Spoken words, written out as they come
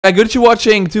Good you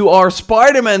watching to our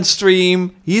Spider-Man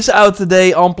stream. He's out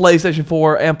today on PlayStation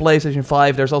 4 and PlayStation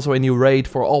 5. There's also a new raid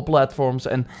for all platforms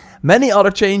and many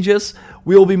other changes.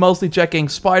 We will be mostly checking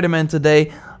Spider-Man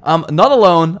today. I'm not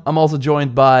alone. I'm also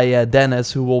joined by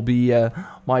Dennis, who will be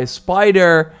my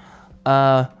Spider...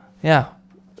 yeah,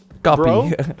 copy.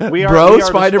 Bro? We are the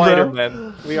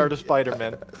Spider-Man. We are the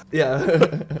Spider-Man.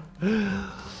 Yeah.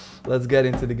 Let's get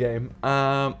into the game.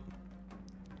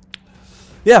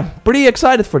 Yeah, pretty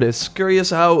excited for this.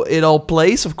 Curious how it all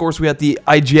plays. Of course, we had the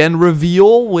IGN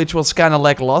reveal, which was kind of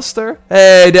lackluster.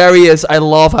 Hey, there he is. I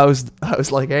love how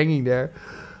it's like hanging there.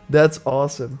 That's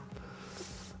awesome.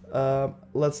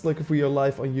 Let's look for your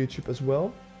live on YouTube as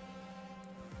well.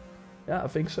 Yeah, I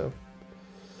think so.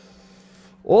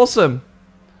 Awesome.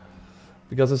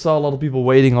 Because I saw a lot of people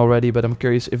waiting already, but I'm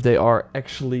curious if they are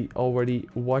actually already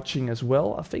watching as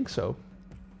well. I think so.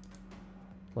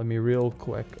 Let me real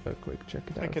quick check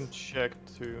it out. I can check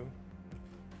too,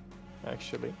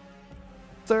 actually.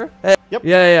 Sir? Hey. Yep.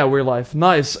 Yeah, we're live.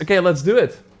 Nice. Okay, let's do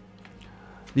it.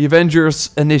 The Avengers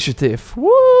initiative.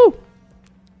 Woo!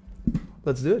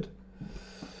 Let's do it.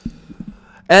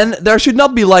 And there should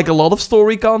not be like a lot of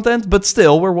story content, but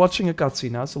still, we're watching a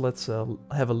cutscene now, so let's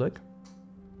have a look.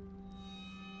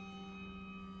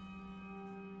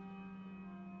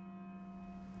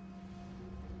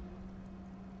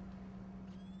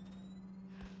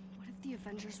 The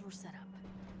Avengers were set up.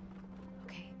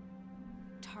 Okay.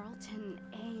 Tarleton,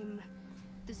 AIM,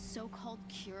 this so-called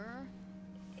cure,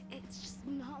 it's just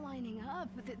not lining up.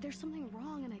 There's something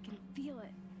wrong and I can feel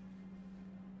it.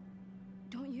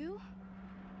 Don't you?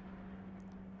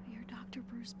 You're Dr.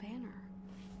 Bruce Banner.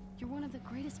 You're one of the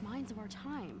greatest minds of our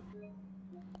time.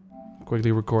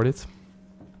 Quickly record it.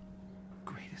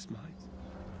 Greatest minds?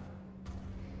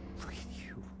 Look at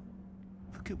you.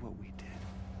 Look at what we did.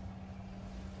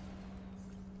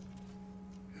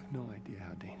 No idea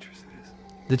how dangerous it is.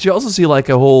 Did you also see like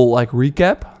a whole like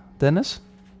recap, Dennis?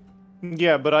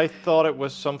 Yeah, but I thought it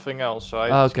was something else, so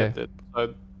I skipped it.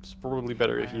 It's probably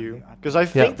better if you... Because I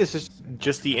think this is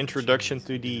just the introduction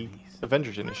to the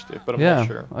Avengers initiative, but I'm not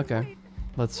sure. Okay.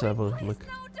 Let's have a look.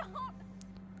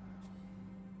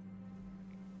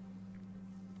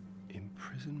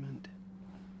 Imprisonment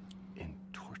and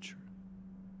torture.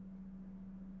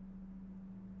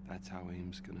 That's how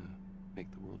AIM's gonna make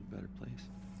the world a better place.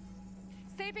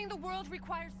 Saving the world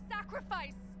requires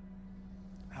sacrifice!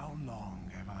 How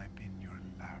long have I been your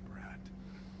lab rat?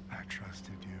 I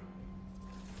trusted you.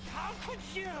 How could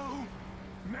you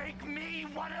make me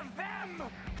one of them?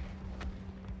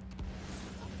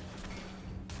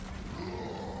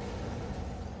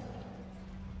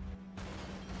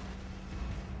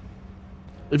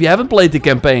 If you haven't played the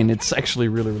campaign, it's actually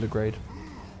really, really great.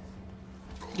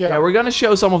 Yeah, we're gonna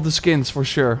show some of the skins for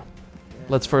sure.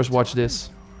 Let's first watch this.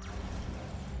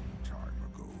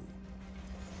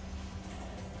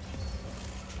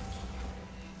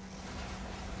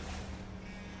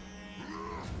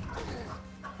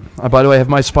 By the way, I have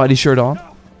my Spidey shirt on.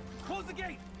 Close the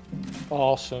gate.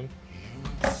 Awesome.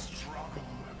 Struggle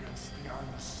against the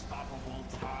unstoppable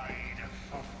tide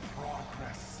of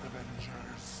progress,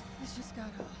 Avengers. This just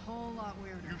got a whole lot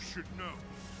weirder. You should know.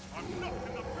 I'm not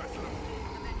in the pressure.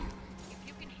 If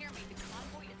you can hear me, the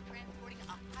convoy is transporting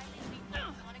a highly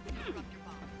lethal sonic disruptor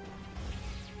bomb.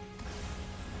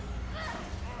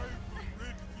 I will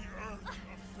rid the Earth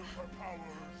of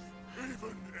superpowers,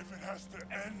 even if it has to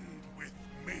end with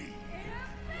me.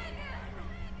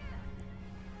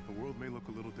 The world may look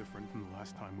a little different from the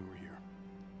last time we were here.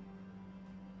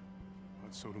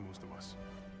 But so do most of us.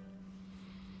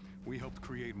 We helped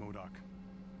create MODOK.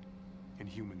 And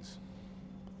humans.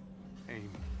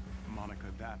 AIM, Monica,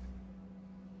 that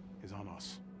is on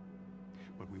us.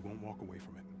 But we won't walk away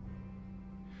from it.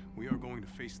 We are going to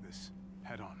face this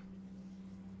head on.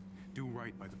 Do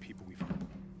right by the people we've hurt.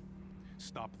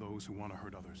 Stop those who want to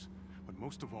hurt others. But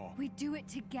most of all, We do it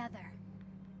together.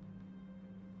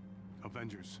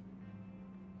 Avengers,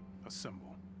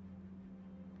 assemble.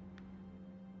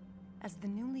 As the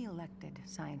newly elected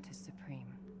Scientist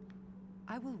Supreme,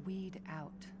 I will weed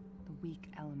out the weak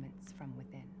elements from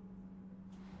within.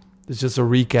 It's just a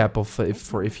recap of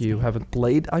if you haven't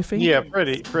played, I think. Yeah,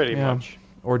 pretty much.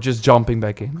 Or just jumping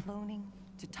back in. Cloning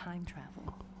to time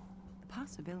travel. The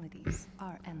possibilities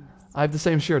are endless. I have the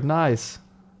same shirt. Nice.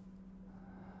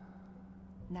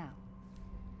 Now,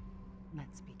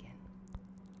 let's begin.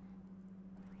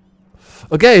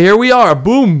 Okay, here we are.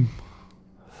 Boom.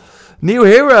 New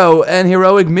hero and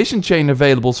heroic mission chain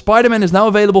available. Spider-Man is now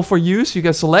available for use. You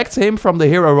can select him from the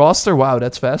hero roster. Wow,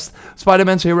 that's fast.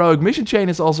 Spider-Man's heroic mission chain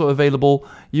is also available.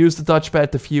 Use the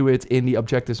touchpad to view it in the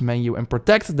objectives menu and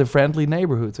protect the friendly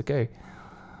neighborhoods. Okay.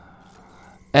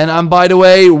 And I'm, by the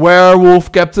way,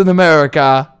 Werewolf Captain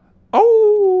America.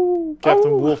 Oh!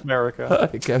 Captain Wolf America.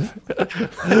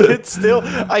 It's still...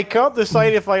 I can't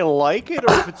decide if I like it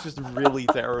or if it's just really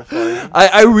terrifying.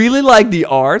 I really like the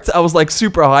art. I was like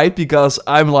super hyped because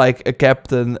I'm like a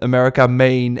Captain America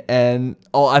main and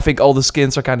I think all the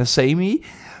skins are kind of samey.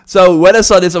 So when I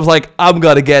saw this, I was like, I'm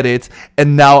gonna get it.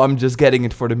 And now I'm just getting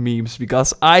it for the memes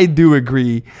because I do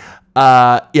agree.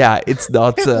 Yeah, it's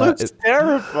not... it looks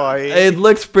terrifying. It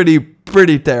looks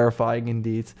pretty terrifying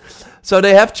indeed. So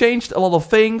they have changed a lot of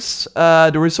things.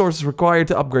 The resources required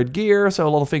to upgrade gear. So a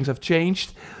lot of things have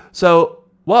changed. So,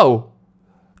 whoa.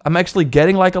 I'm actually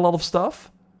getting like a lot of stuff.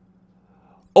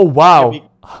 Oh, wow.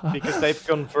 Yeah, because they've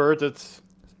converted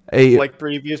like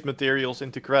previous materials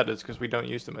into credits because we don't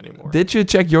use them anymore. Did you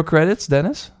check your credits,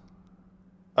 Dennis?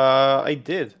 I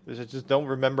did. I just don't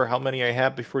remember how many I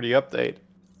had before the update.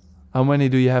 How many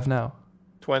do you have now?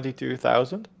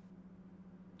 22,000.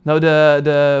 No,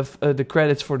 the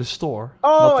credits for the store.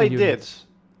 Oh, I did.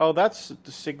 Oh, that's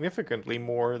significantly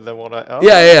more than what I... Oh.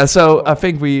 Yeah. So I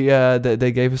think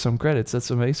they gave us some credits. That's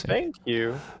amazing. Thank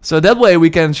you. So that way we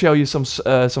can show you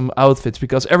some outfits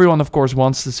because everyone, of course,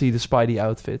 wants to see the Spidey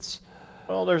outfits.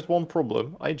 Well, there's one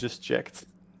problem. I just checked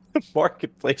the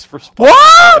marketplace for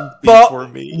Spider-Man for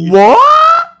me.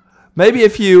 What? Maybe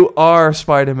if you are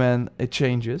Spider-Man, it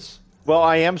changes. Well,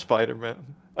 I am Spider-Man.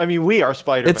 I mean, we are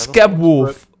Spider-Man. It's Cap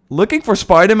Wolf. Looking for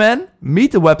Spider-Man?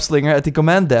 Meet the web slinger at the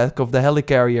command deck of the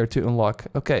helicarrier to unlock.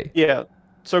 Okay. Yeah.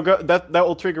 So that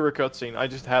will trigger a cutscene. I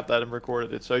just had that and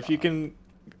recorded it. So if you can...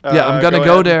 yeah, I'm gonna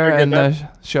go there and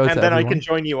show it to And then everyone. I can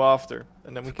join you after.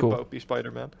 And then we can both be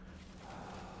Spider-Man.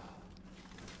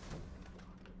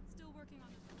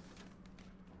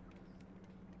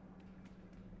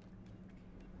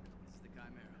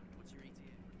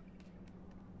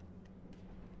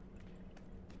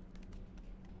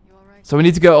 So we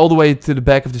need to go all the way to the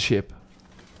back of the ship.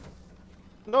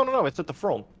 No, it's at the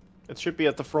front. It should be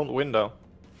at the front window.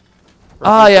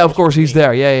 Ah, yeah, of course, he's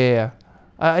there. Yeah.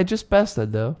 I just passed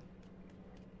that, though.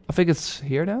 I think it's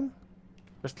here, then?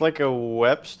 There's like a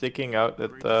web sticking out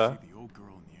at the...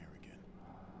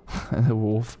 And the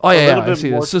wolf. Oh, yeah, I see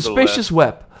this. Suspicious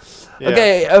web. Yeah.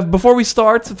 Okay, before we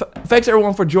start, thanks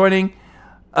everyone for joining.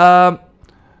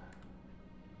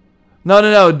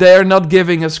 No, they're not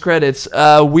giving us credits.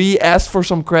 We asked for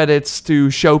some credits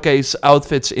to showcase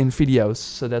outfits in videos,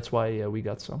 so that's why we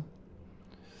got some.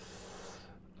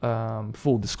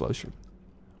 Full disclosure.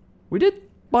 We did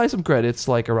buy some credits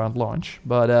like around launch,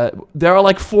 but there are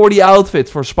like 40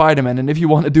 outfits for Spider-Man, and if you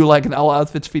want to do like an all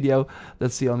outfits video,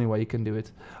 that's the only way you can do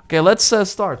it. Okay, let's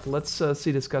start. Let's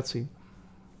see this cutscene.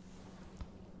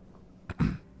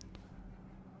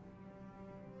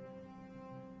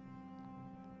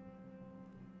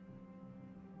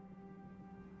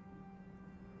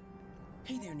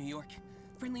 Hey there, New York.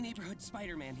 Friendly neighborhood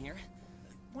Spider-Man here.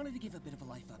 Wanted to give a bit of a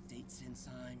life update since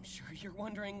I'm sure you're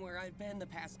wondering where I've been the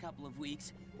past couple of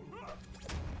weeks.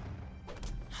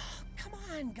 Come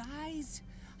on, guys.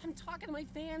 I'm talking to my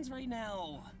fans right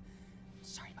now.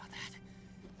 Sorry about that.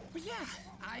 But yeah,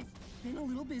 I've been a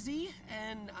little busy,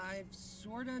 and I've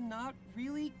sorta not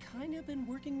really kinda been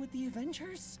working with the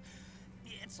Avengers.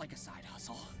 It's like a side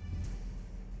hustle.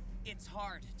 It's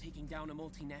hard taking down a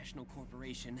multinational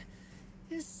corporation.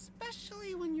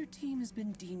 Especially when your team has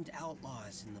been deemed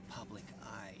outlaws in the public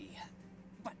eye.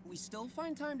 But we still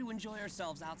find time to enjoy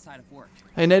ourselves outside of work.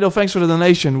 Hey Nato, thanks for the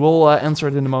donation. We'll answer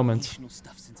it in a moment.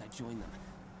 Stuff since I joined them.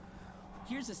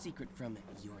 Here's a secret from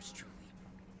yours truly.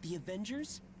 The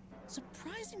Avengers,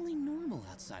 surprisingly normal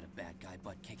outside of bad guy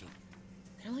butt kicking.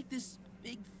 They're like this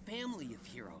big family of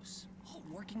heroes, all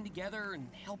working together and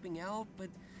helping out, but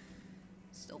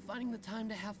still finding the time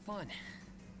to have fun.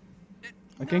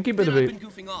 I can keep it a bit. I've been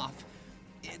goofing off.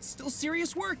 It's still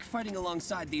serious work fighting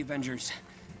alongside the Avengers.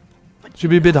 But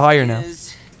should be a bit higher now.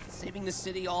 Saving the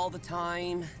city all the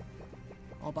time,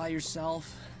 all by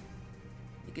yourself.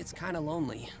 It gets kind of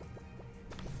lonely.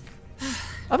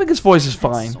 I think his voice is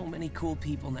fine. So many cool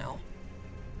people now.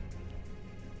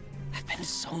 I've been to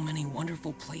so many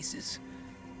wonderful places.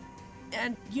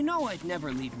 And you know I'd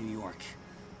never leave New York.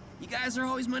 You guys are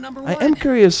always my number one. I am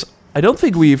curious. I don't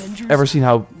think we've ever seen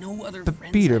how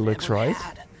Peter looks, right?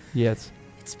 Yet.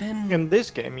 It's been in this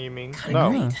game, you mean?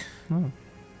 No. No.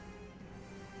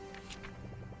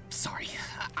 Sorry.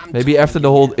 Maybe after the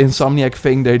whole Insomniac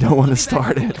thing, they don't want to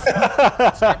start it.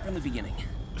 Start from the beginning.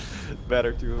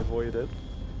 Better to avoid it.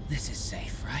 This is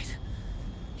safe, right?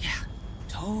 Yeah,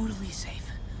 totally safe.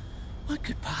 What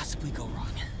could possibly go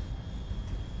wrong?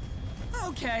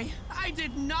 Okay, I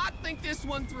did not think this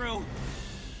one through.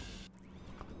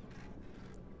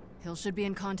 Hill should be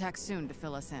in contact soon to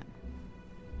fill us in.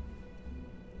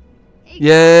 Hey,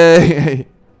 Yay!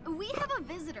 we have a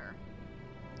visitor.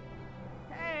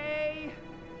 Hey!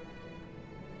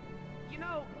 You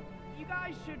know, you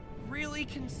guys should really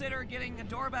consider getting a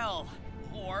doorbell.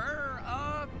 Or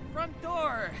a front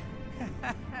door.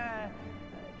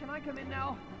 Can I come in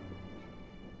now?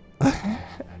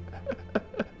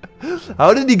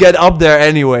 How did he get up there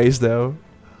anyways, though?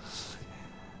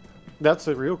 That's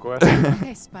a real question.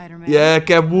 Okay, Spider-Man. Yeah,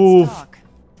 Catwolf.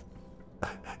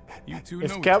 You two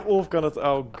Is know Catwolf gonna?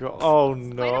 Oh god! Oh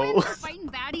no! Spider-Man's been fighting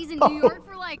baddies in New York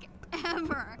for like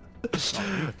ever.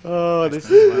 Oh, this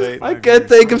is great. I can't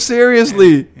take him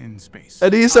seriously. in space.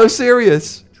 And he's so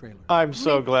serious. I'm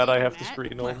so glad I have the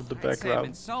screen over the I'd say I'm background.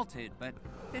 insulted, but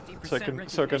 50% So I can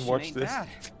recognition watch ain't this. bad.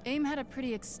 AIM had a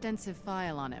pretty extensive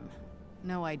file on him.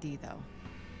 No ID, though.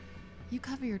 You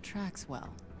cover your tracks well.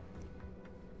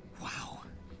 Wow.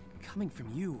 Coming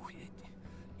from you,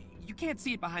 you can't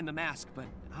see it behind the mask, but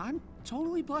I'm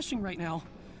totally blushing right now.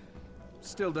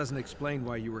 Still doesn't explain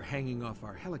why you were hanging off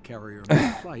our helicarrier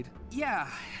mid-flight. Yeah,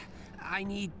 I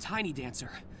need Tiny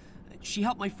Dancer. She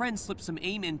helped my friend slip some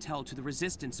AIM intel to the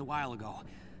Resistance a while ago.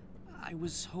 I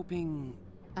was hoping...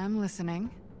 I'm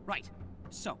listening. Right.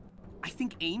 So, I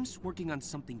think AIM's working on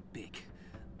something big.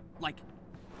 Like...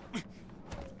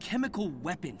 chemical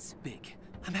weapons big.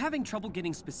 I'm having trouble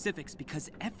getting specifics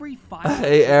because every file...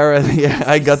 Hey Aaron, yeah,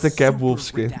 I got the Catwolf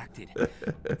skin.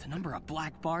 The number of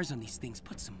black bars on these things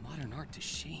puts some modern art to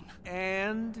shame.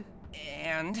 And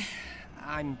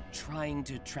I'm trying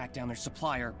to track down their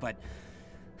supplier, but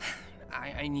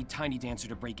I need Tiny Dancer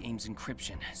to break AIM's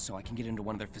encryption so I can get into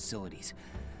one of their facilities.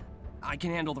 I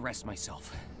can handle the rest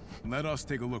myself. Let us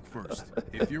take a look first.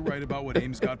 If you're right about what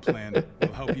AIM's got planned,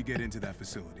 we'll help you get into that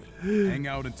facility. Hang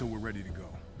out until we're ready to go.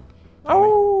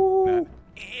 Oh!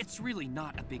 It's really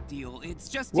not a big deal. It's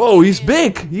just... Whoa, he's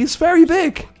big! He's very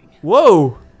big!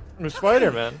 Whoa!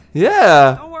 Spider-Man.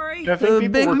 Yeah! Don't worry. I think people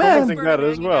big were man. commenting that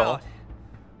as well.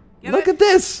 Look at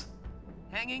this!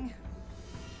 Hanging?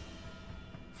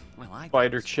 Well,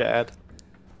 Spider Chad.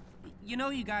 You know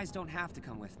you guys don't have to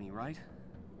come with me, right?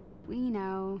 We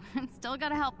know. Still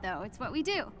gotta help though. It's what we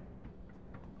do.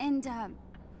 And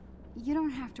you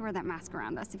don't have to wear that mask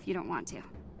around us if you don't want to.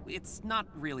 It's not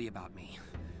really about me.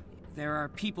 There are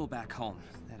people back home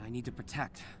that I need to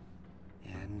protect.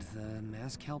 And the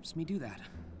mask helps me do that.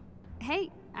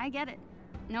 Hey, I get it.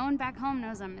 No one back home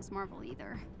knows I'm Miss Marvel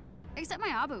either. Except my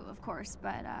Abu, of course,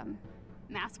 but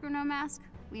mask or no mask,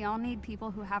 we all need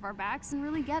people who have our backs and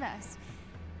really get us.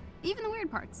 Even the weird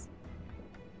parts.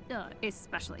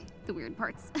 Especially the weird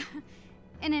parts.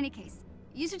 In any case,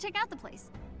 you should check out the place.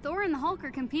 Thor and the Hulk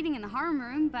are competing in the harm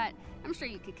room, but I'm sure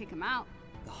you could kick them out.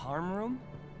 The harm room?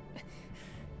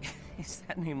 Is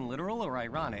that name literal or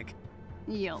ironic?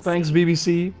 You'll Thanks, see.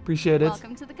 BBC. Appreciate it.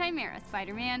 Welcome to the Chimera,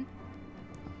 Spider-Man.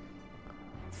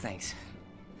 Thanks.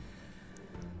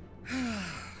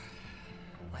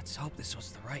 Let's hope this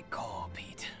was the right call,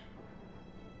 Pete.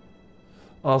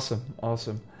 Awesome,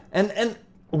 awesome. And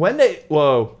when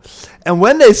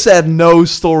they said no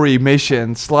story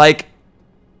missions, like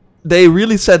they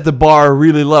really set the bar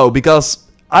really low, because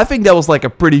I think that was like a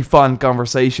pretty fun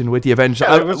conversation with the Avengers.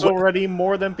 Yeah, it was already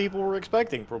more than people were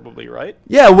expecting, probably, right?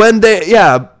 Yeah,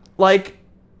 like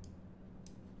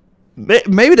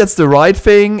maybe that's the right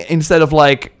thing instead of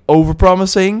like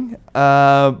overpromising.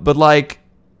 But like,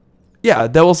 yeah,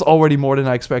 that was already more than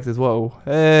I expected. Whoa,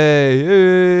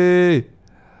 hey.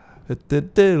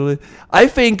 I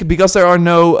think because there are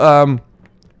no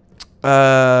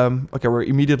okay, we're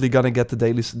immediately gonna get the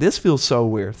dailies. This feels so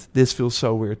weird. This feels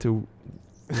so weird to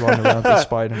run around as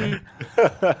Spider-Man.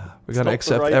 We're gonna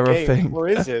accept everything. Or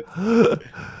is it? It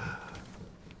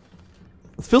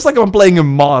feels like I'm playing a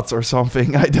mod or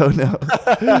something. I don't know,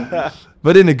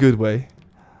 but in a good way.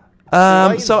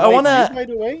 So I wanna. You, by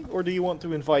the way, or do you want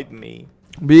to invite me?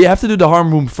 We have to do the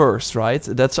harm room first, right?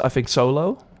 That's I think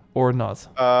solo. Or not?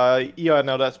 Yeah,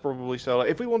 no, that's probably solo.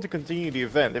 If we want to continue the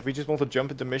event, if we just want to jump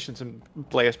into missions and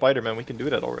play as Spider-Man, we can do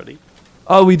that already.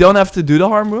 Oh, we don't have to do the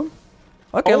harm room?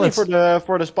 Okay, Only let's...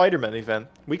 for the Spider-Man event.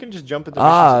 We can just jump into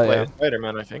missions and play as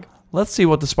Spider-Man, I think. Let's see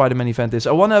what the Spider-Man event is.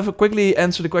 I want to quickly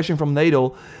answer the question from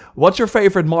Nadal. What's your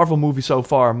favorite Marvel movie so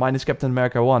far? Mine is Captain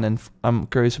America 1, and I'm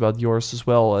curious about yours as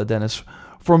well, Dennis.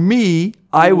 For me,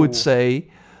 I would say...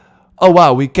 Oh,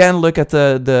 wow, we can look at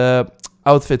the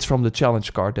outfits from the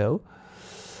challenge card, though.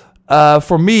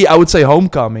 For me, I would say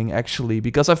Homecoming, actually.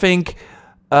 Because I think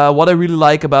what I really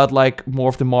like about like more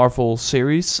of the Marvel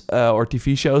series or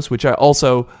TV shows, which I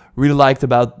also really liked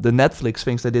about the Netflix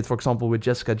things they did, for example, with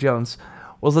Jessica Jones,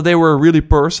 was that they were really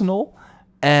personal.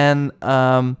 And,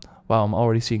 wow, I'm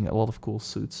already seeing a lot of cool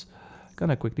suits.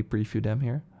 Gonna quickly preview them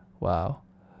here. Wow.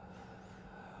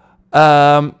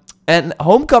 And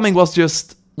Homecoming was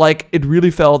just, like, it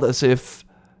really felt as if,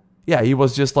 yeah, he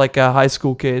was just like a high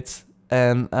school kid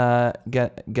and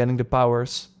getting the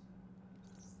powers.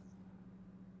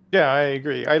 Yeah, I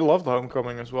agree. I loved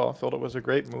Homecoming as well. I thought it was a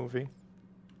great movie.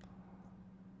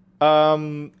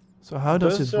 So how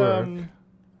does it work?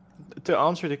 To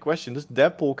answer the question, does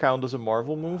Deadpool count as a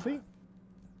Marvel movie?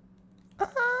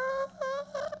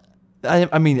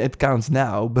 I mean, it counts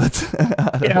now, but...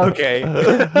 yeah, okay.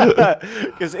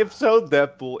 Because if so,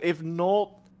 Deadpool. If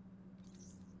not...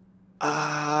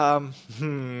 I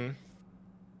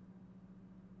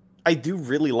do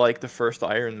really like the first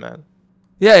Iron Man.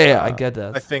 Yeah, I get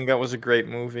that. I think that was a great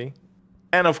movie.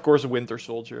 And of course, Winter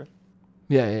Soldier.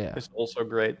 Yeah. It's also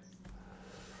great.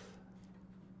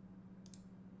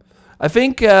 I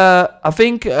think a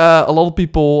lot of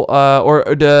people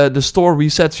or the store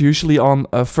resets usually on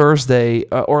a Thursday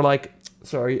or like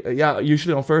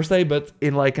usually on Thursday, but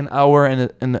in like an hour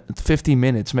and 15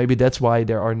 minutes. Maybe that's why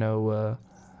there are no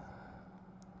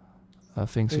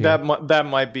things here. That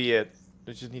might be it.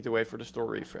 You just need to wait for the store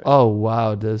refresh. Oh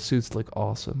wow, the suits look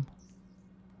awesome.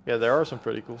 Yeah, there are some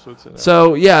pretty cool suits in there.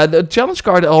 So yeah, the challenge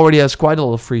card already has quite a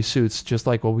lot of free suits, just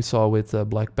like what we saw with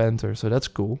Black Panther. So that's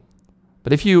cool.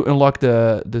 But if you unlock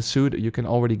the suit, you can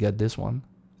already get this one,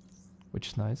 which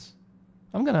is nice.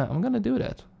 I'm gonna do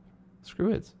that.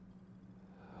 Screw it.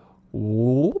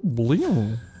 Oh,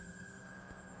 bling.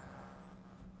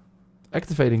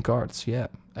 Activating cards, yeah,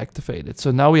 activated.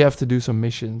 So now we have to do some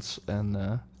missions,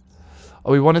 and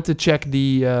we wanted to check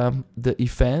the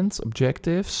event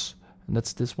objectives, and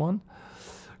that's this one.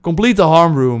 Complete the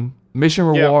harm room. Mission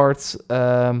rewards.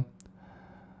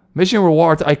 Mission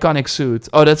reward, iconic suit.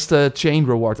 Oh, that's the chain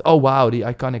reward. Oh, wow, the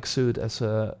iconic suit as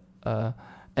a...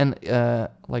 and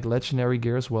like legendary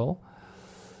gear as well.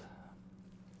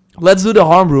 Let's do the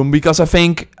harm room, because I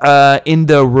think in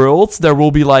the world there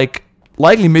will be like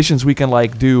likely missions we can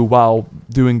like do while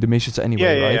doing the missions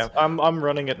anyway, right? Yeah. I'm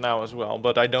running it now as well,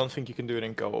 but I don't think you can do it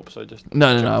in co-op, so I just... No,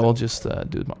 I will just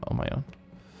do it on my own.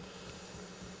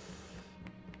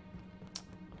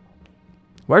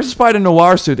 Where's the Spider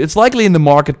Noir suit? It's likely in the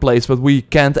marketplace, but we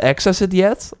can't access it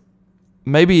yet.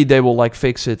 Maybe they will like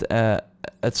fix it at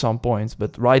some point,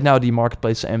 but right now the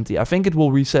marketplace is empty. I think it will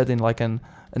reset in like an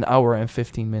hour and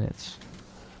 15 minutes.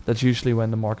 That's usually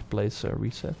when the marketplace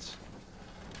resets.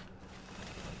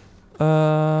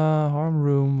 Harm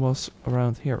room was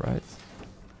around here, right?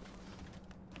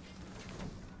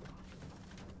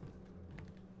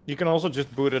 You can also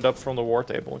just boot it up from the war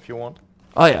table if you want.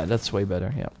 Oh yeah, that's way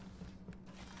better, yeah.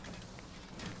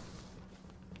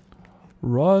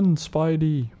 Run,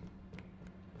 Spidey.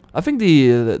 I think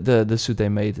the suit they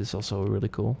made is also really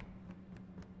cool.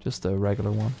 Just a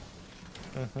regular one.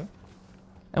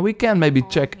 And we can maybe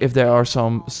check if there are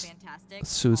some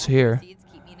suits here.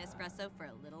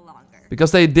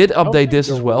 Because they did update this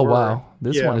as well. Wow,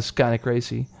 this one is kind of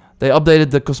crazy. They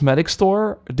updated the cosmetic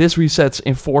store. This resets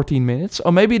in 14 minutes.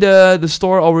 Oh, maybe the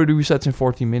store already resets in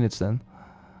 14 minutes then.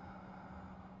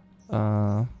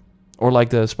 Or like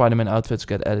the Spider-Man outfits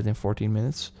get added in 14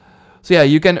 minutes. So yeah,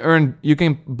 you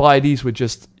can buy these with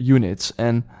just units,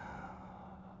 and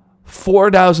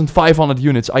 4,500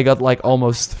 units. I got like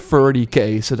almost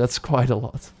 30k, so that's quite a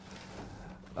lot.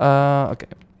 Okay.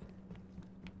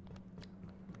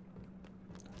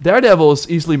 Daredevil is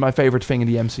easily my favorite thing in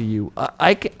the MCU.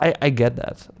 I get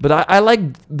that, but I like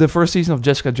the first season of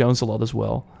Jessica Jones a lot as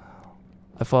well.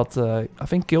 I thought, I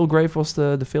think Kilgrave was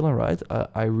the villain, right?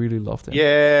 I really loved him.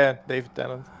 Yeah, David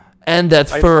Tennant. And that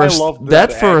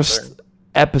first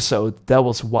episode, that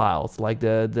was wild. Like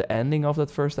the ending of that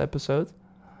first episode.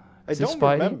 I don't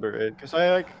remember it because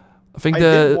I think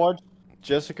did watch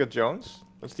Jessica Jones.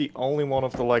 That's the only one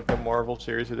of the Marvel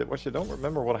series I did watch. I don't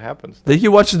remember what happens. Did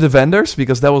you watch the Avengers?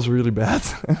 Because that was really bad.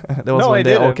 That was when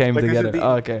they all came together.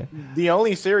 Okay. The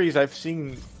only series I've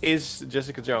seen is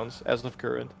Jessica Jones as of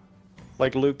current.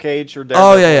 Like Luke Cage or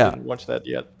Daredevil. Oh yeah. I didn't watch that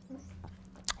yet.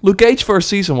 Luke Cage first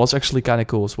season was actually kind of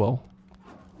cool as well.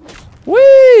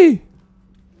 Whee!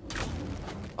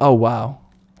 Oh wow,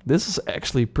 this is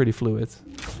actually pretty fluid.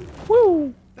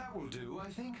 Woo! That will do, I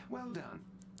think. Well done.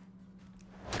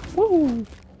 Woo!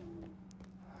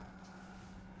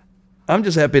 I'm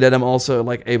just happy that I'm also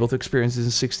like able to experience this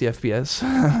in 60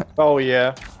 FPS. Oh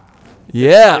yeah.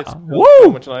 Yeah. It's Woo!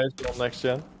 so much nicer on next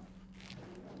gen.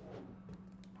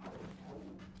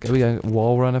 Okay, we got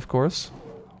wall run, of course.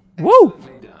 Woo!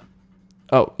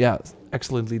 Oh, yeah,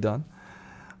 excellently done.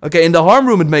 Okay, in the harm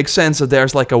room, it makes sense that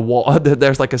there's like a wall, that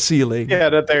there's like a ceiling. Yeah,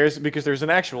 because there's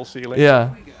an actual ceiling.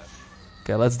 Yeah.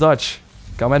 Okay, let's dodge.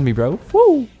 Come at me, bro.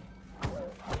 Woo!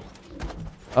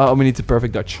 Oh, we need the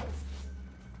perfect dodge.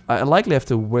 I likely have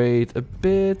to wait a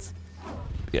bit.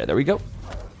 Yeah, there we go.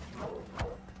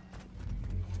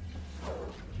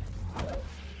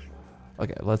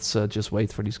 Okay, let's just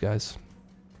wait for these guys.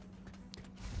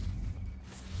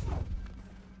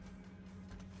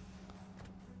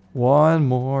 One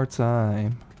more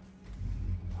time.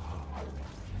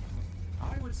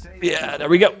 Yeah, there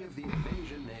we go.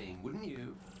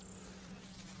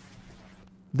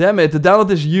 Damn it, the download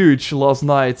is huge last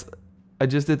night. I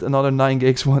just did another 9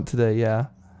 gigs one today, yeah.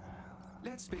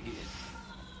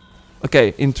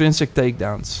 Okay, intrinsic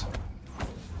takedowns.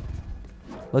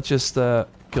 Let's just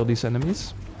kill these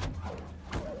enemies.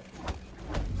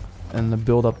 And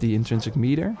build up the intrinsic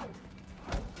meter.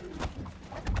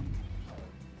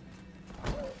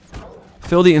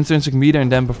 Fill the intrinsic meter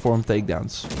and then perform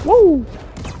takedowns. Woo!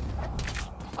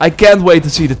 I can't wait to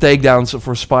see the takedowns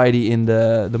for Spidey in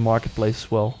the marketplace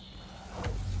as well.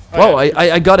 Whoa,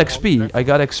 I got XP. I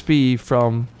got XP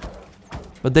from...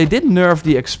 But they did nerf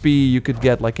the XP you could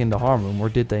get like in the harm room, or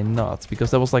did they not?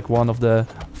 Because that was like one of the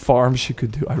farms you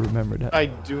could do, I remember that. I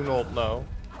do not know.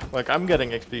 Like, I'm getting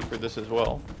XP for this as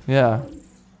well. Yeah.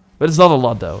 But it's not a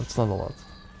lot though, it's not a lot.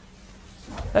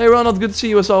 Hey Ronald, good to see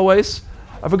you as always.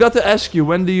 I forgot to ask you,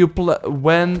 when do you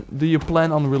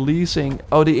plan on releasing...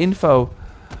 Oh, the info.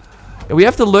 We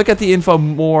have to look at the info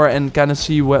more and kind of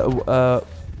see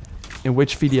in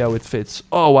which video it fits.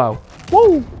 Oh, wow.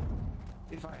 Woo!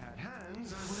 If I had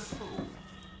hands, I would have pulled.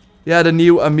 Yeah, the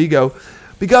new Amigo.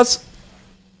 Because,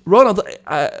 Ronald,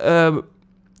 I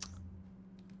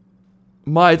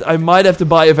might have to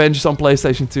buy Avengers on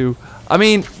PlayStation 2. I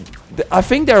mean, I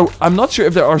think I'm not sure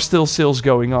if there are still sales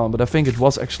going on, but I think it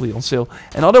was actually on sale.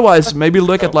 And otherwise, maybe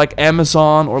look at like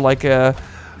Amazon or like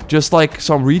just like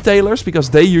some retailers, because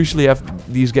they usually have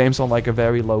these games on like a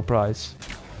very low price.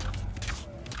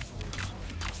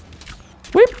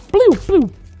 Whip, blue,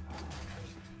 blue.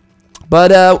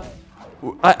 But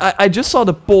I just saw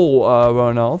the poll,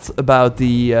 Ronald, about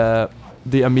the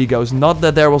Amigos. Not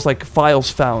that there was like files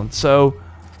found. So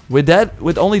with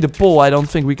only the poll, I don't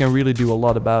think we can really do a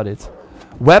lot about it.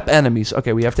 Web enemies.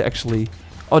 Okay, we have to actually...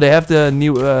 Oh, they have the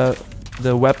new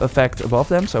the web effect above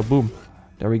them. So boom.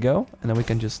 There we go. And then we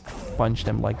can just punch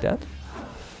them like that.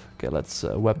 Okay, let's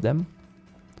web them.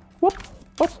 Whoop,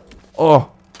 whoop. Oh.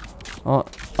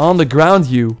 On the ground,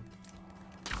 you.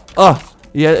 Oh.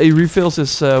 Yeah, he refills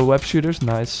his web shooters.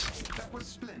 Nice. That was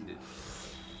splendid.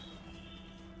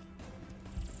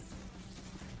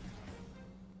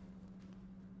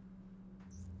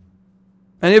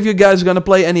 Any of you guys gonna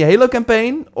play any Halo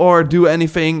campaign or do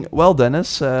anything? Well,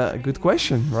 Dennis, good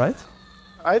question, right?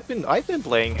 I've been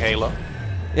playing Halo.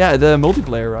 Yeah, the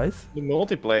multiplayer, right? The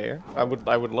multiplayer.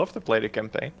 I would love to play the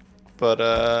campaign, but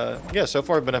yeah, so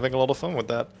far I've been having a lot of fun with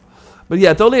that. But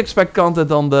yeah, totally expect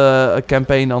content on the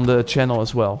campaign on the channel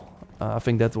as well. I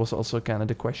think that was also kind of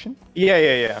the question.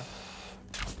 Yeah.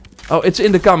 Oh, it's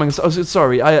in the comments. Oh,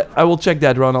 sorry, I will check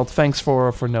that, Ronald. Thanks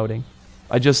for noting.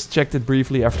 I just checked it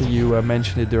briefly after you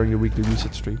mentioned it during the weekly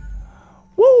reset stream.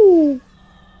 Woo!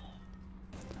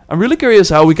 I'm really curious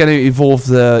how we can evolve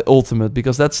the ultimate,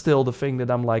 because that's still the thing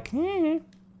that I'm like...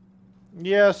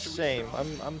 Yeah, same.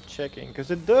 I'm checking,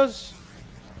 because it does...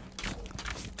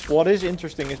 What is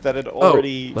interesting is that it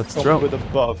already comes with a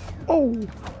buff. Oh!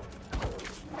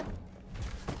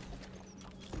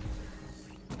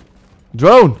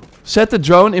 Drone! Set the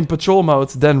drone in patrol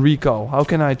mode, then recall. How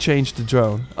can I change the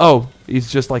drone? Oh,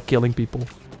 he's just like killing people.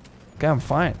 Okay, I'm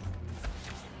fine.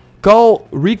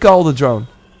 Recall the drone.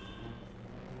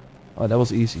 Oh, that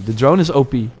was easy. The drone is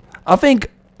OP. I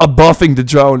think buffing the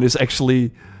drone is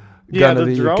actually gonna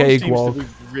be a cakewalk. Seems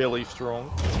to be really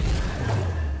strong.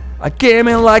 I came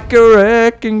in like a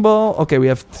wrecking ball. Okay, we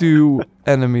have 2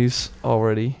 enemies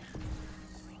already.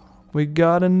 We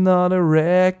got another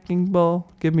wrecking ball.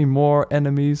 Give me more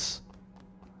enemies.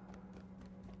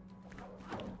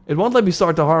 It won't let me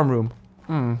start the harm room.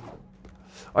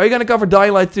 Are you gonna cover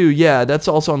Dying Light 2? Yeah, that's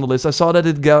also on the list. I saw that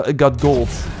it got gold.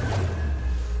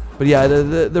 But yeah,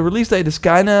 the release date is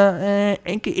kinda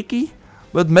icky.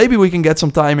 But maybe we can get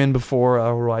some time in before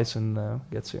Horizon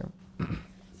gets here.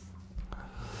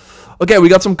 Okay, we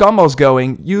got some combos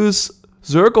going. Use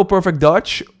circle perfect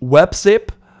dodge, web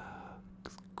zip,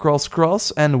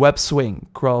 cross, and web swing,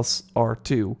 cross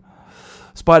R2.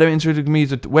 Spiderman introduced me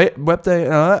to web day.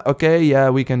 Okay,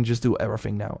 yeah, we can just do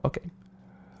everything now. Okay.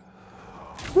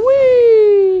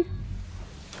 Whee!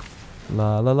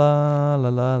 La la la la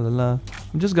la la la.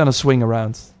 I'm just gonna swing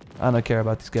around. I don't care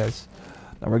about these guys.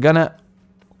 Now we're gonna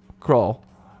crawl.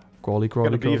 Crawly, crawly,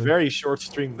 Gonna be a crawly. very short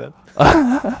stream then.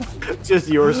 Just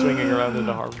yours swinging around in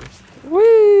the harvest.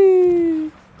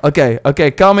 Whee! Okay,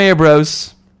 okay, come here,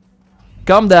 bros.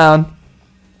 Calm down.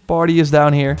 Party is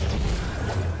down here.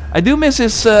 I do miss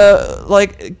his,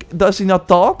 like, does he not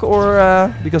talk?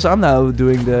 Or, because I'm now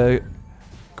doing the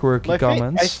quirky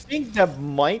comments. I think that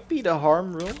might be the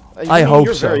harm room. I hope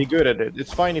you're so. very good at it.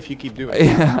 It's fine if you keep doing it.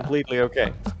 Yeah. It's completely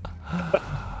okay.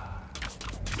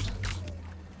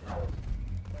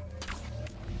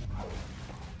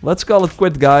 Let's call it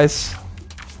quit, guys.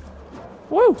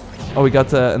 Woo! Oh, we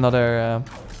got another...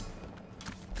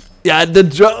 Yeah, the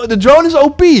drone is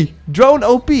OP! Drone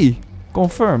OP!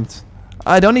 Confirmed.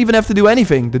 I don't even have to do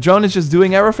anything. The drone is just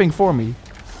doing everything for me.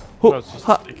 No, it's just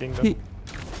sticking them.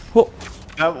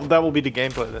 That will be the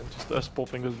gameplay then. Just us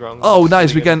popping the drone. Oh,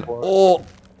 nice. We can... Oh!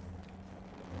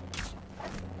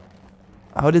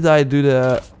 How did I do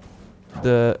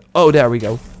the... Oh, there we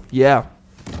go. Yeah.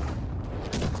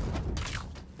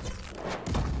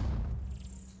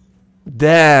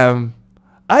 Damn.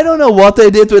 I don't know what they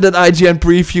did with that IGN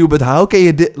preview, but how can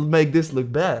you make this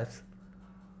look bad?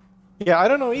 Yeah, I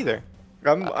don't know either.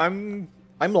 I'm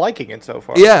liking it so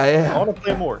far. Yeah, yeah. I want to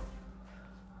play more.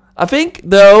 I think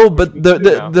though, but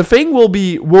the thing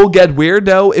will get weird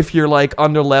though if you're like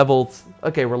under leveled.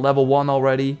 Okay, we're level 1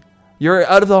 already. You're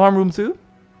out of the harm room too?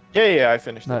 Yeah, I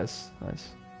finished. Nice, nice.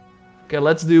 Okay,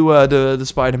 let's do the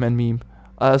Spider-Man meme.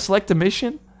 Select the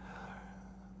mission.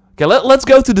 Okay, let's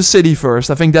go to the city first.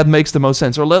 I think that makes the most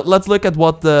sense. Or let's look at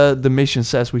what the mission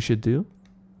says we should do.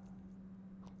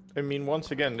 I mean,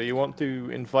 once again, do you want to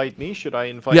invite me? Should I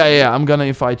invite you? Yeah, I'm gonna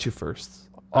invite you first.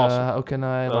 Awesome. How can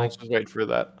I I'll like... just wait for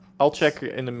that. I'll check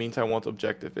in the meantime what the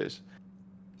objective is.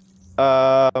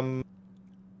 I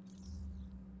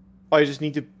just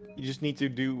need to... You just need to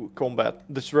do combat.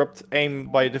 Disrupt aim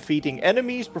by defeating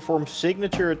enemies, perform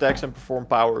signature attacks, and perform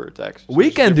power attacks. So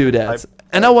we can do that.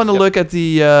 And I want to look at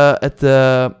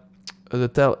the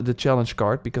challenge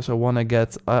card because I want to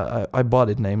get... I bought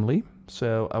it, namely.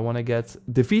 So I want to get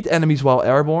defeat enemies while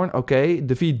airborne. Okay.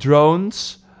 Defeat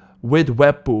drones with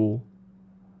web pool.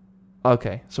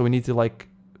 Okay. So we need to like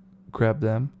grab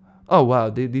them. Oh wow.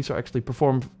 These are actually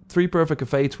perform 3 perfect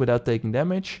evades without taking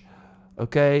damage.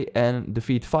 Okay. And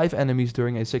defeat 5 enemies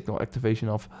during a signal activation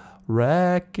of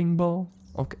Wrecking Ball.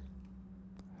 Okay.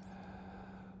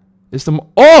 Is the...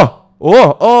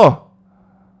 Oh!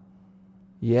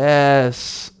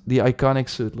 Yes. The iconic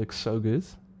suit looks so good.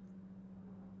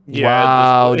 Yeah,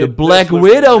 wow, the Black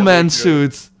Widow man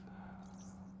suit.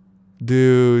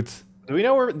 Dude. Do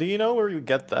you know where you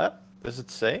get that? Does it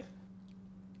say?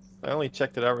 I only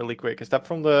checked it out really quick. Is that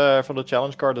from the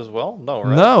challenge card as well? No,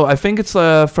 right? No, I think it's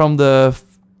from the...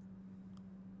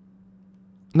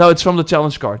 No, it's from the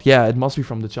challenge card. Yeah, it must be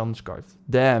from the challenge card.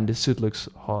 Damn, this suit looks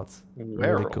hot.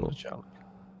 Where really on cool. the challenge?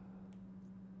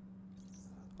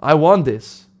 I want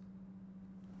this.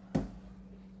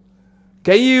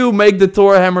 Can you make the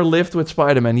Thor hammer lift with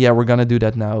Spider-Man? Yeah, we're gonna do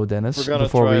that now, Dennis. We're gonna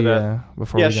try that.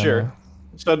 Before sure.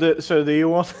 So do you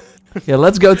want? Yeah,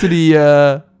 let's go to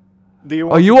the. Do you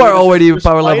want you are already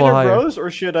power level higher. Bros, or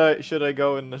should I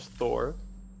go in this Thor?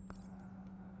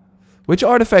 Which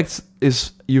artifacts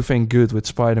is you think good with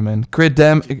Spider-Man? Crit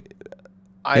damage.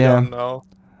 I don't know.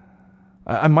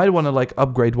 I might want to like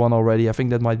upgrade one already. I think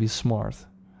that might be smart.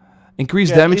 Increase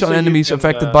damage on enemies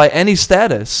affected by any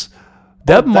status.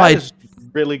 That might. Is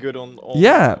really good on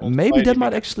maybe that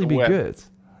might actually be good.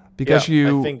 Because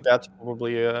I think that's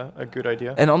probably a good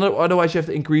idea. And otherwise you have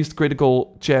the increased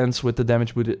critical chance with the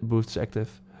damage boosts active.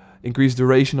 Increased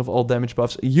duration of all damage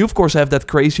buffs. You of course have that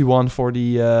crazy one for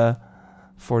the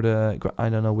I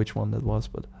don't know which one that was,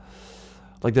 but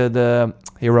like the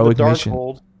heroic the mission.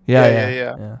 Hold.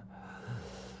 Yeah.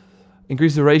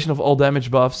 Increased duration of all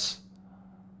damage buffs.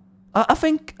 I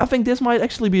think this might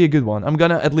actually be a good one. I'm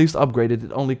gonna at least upgrade it.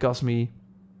 It only cost me...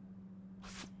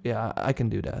 Yeah, I can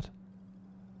do that.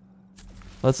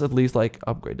 Let's at least like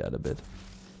upgrade that a bit.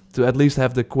 To at least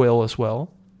have the quill as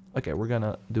well. Okay, we're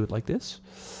gonna do it like this.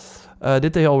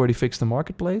 Did they already fix the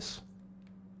marketplace?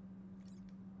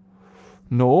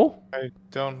 No? I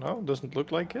don't know. Doesn't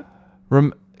look like it.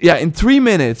 Yeah, in 3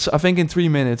 minutes. I think in 3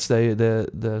 minutes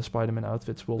the Spider-Man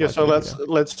outfits will. Yeah, so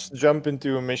let's jump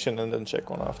into a mission and then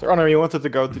check one after. Oh no, you wanted to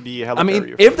go to the helicarrier. I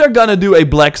mean, if they're gonna do a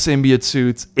black symbiote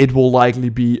suit, it will likely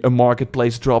be a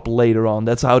marketplace drop later on.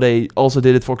 That's how they also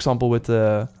did it, for example, with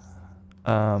the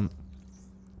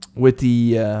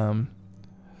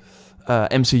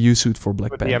MCU suit for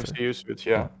Black Panther. The MCU suits,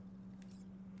 yeah.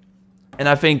 And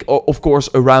I think, of course,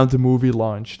 around the movie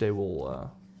launch, they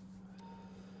will...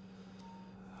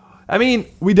 I mean,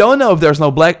 we don't know if there's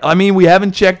no black... I mean, we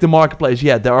haven't checked the marketplace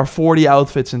yet. There are 40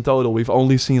 outfits in total. We've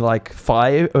only seen like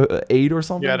 8 or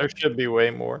something. Yeah, there should be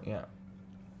way more. Yeah.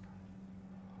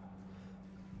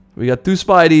 We got 2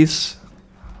 Spideys.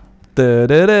 Follow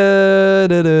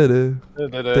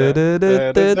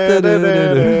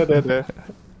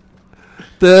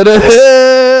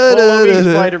me,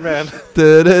 Spider-Man.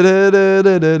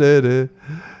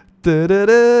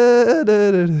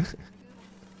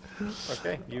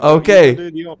 Okay. Okay.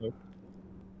 Do the honor.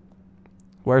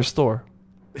 Where's Thor?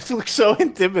 This looks so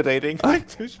intimidating. Like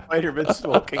 2 Spider-Men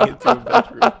walking into a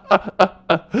bedroom.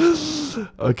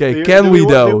 Okay, can we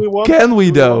though? Can we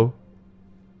though?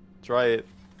 Try it.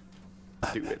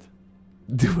 Do it.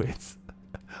 Do it.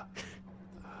 You're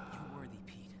worthy,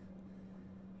 Pete.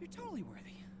 You're totally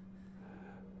worthy.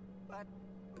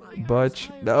 But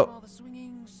no.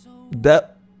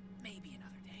 That. Maybe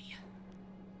another day.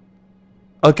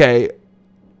 Okay.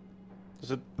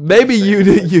 Maybe you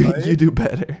do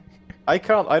better. I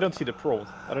don't see the prompt.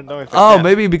 I don't know if.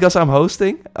 Maybe because I'm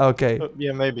hosting. Okay.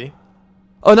 Yeah, maybe.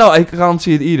 Oh no, I can't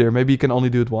see it either. Maybe you can only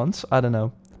do it once. I don't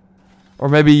know. Or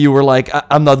maybe you were like,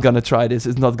 I'm not gonna try this.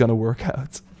 It's not gonna work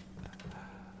out.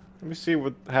 Let me see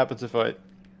what happens if I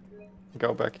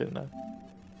go back in now.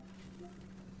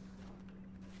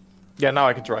 Yeah, now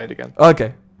I can try it again.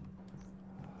 Okay.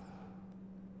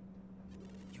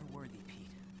 You're worthy, Pete.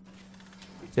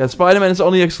 Yeah, Spider-Man is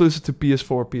only exclusive to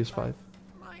PS4, PS5.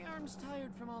 My arm's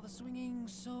tired from all the swinging,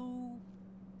 so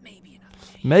maybe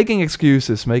another day. Making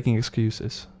excuses, making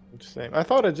excuses. Same. I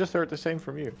thought I just heard the same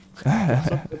from you.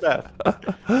 What's up with that?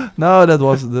 No,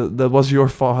 that was your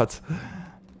fault.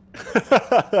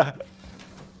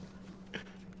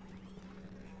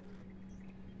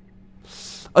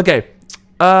 Okay.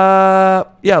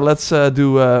 Yeah, let's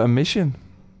do a mission.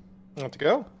 Want to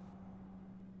go?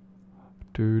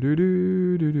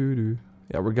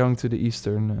 Yeah, we're going to the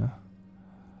eastern.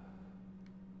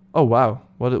 Oh wow,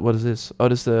 what is this? Oh,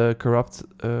 this is the corrupt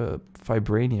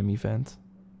vibranium event.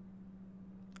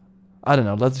 I don't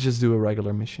know. Let's just do a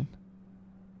regular mission.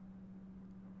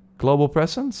 Global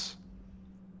presence?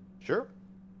 Sure.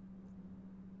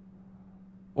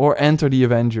 Or enter the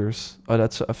Avengers. Oh,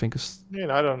 that's, I think...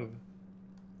 Yeah, I don't...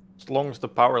 As long as the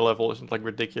power level isn't, like,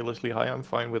 ridiculously high, I'm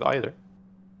fine with either.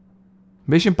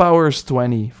 Mission power is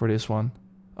 20 for this one.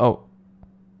 Oh.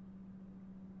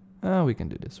 We can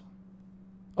do this one.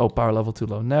 Oh, power level too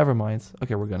low. Never mind.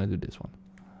 Okay, we're gonna do this one.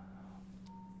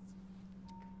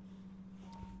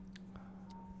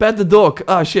 Pet the dog.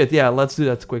 Ah, shit. Yeah, let's do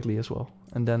that quickly as well.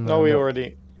 And then... No,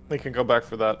 we can go back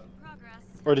for that.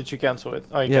 Or did you cancel it?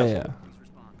 Oh, you canceled it.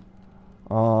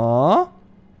 Aww.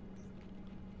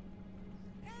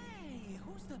 Hey,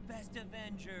 who's the best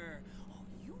Avenger? Oh,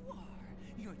 you are.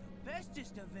 You're the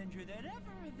bestest Avenger that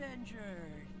ever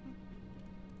Avengered.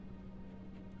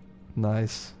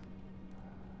 Nice.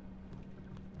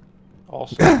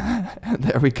 Awesome.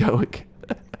 There we go again.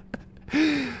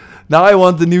 Now I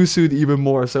want the new suit even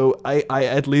more, so I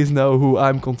at least know who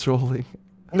I'm controlling.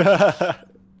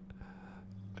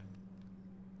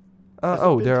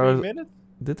 Oh, there are... minutes?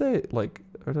 Did they, like...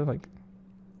 Are they, like...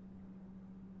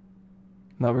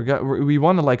 No, we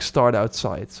want to, like, start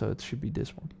outside, so it should be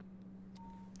this one.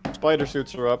 Spider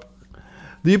suits are up.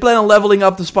 Do you plan on leveling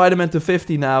up the Spider-Man to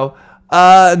 50 now?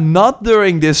 Not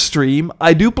during this stream.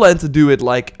 I do plan to do it,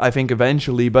 like, I think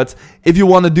eventually, but if you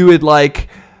want to do it, like...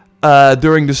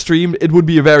 during the stream, it would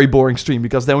be a very boring stream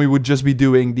because then we would just be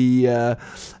doing the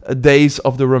Days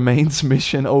of the Remains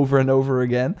mission over and over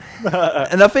again.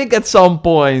 And I think at some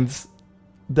point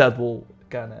that will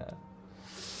kind of,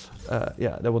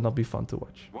 yeah, that will not be fun to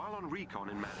watch.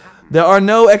 There are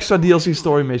no extra DLC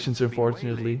story missions,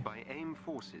 unfortunately.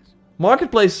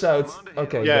 Marketplace is out.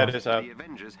 Okay. Yeah, it is out.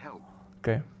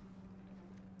 Okay.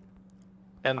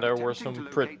 And there were some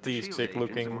pretty sick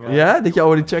looking... yeah? Did you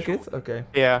already check it? Okay.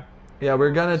 Yeah. Yeah,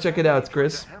 we're gonna check it out,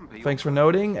 Chris. Thanks for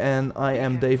noting, and I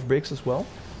am Dave Briggs as well.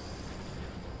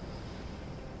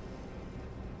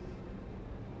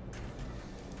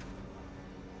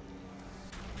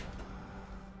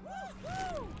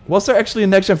 Was there actually a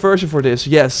next-gen version for this?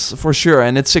 Yes, for sure,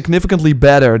 and it's significantly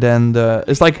better than the...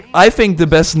 It's like, I think the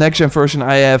best next-gen version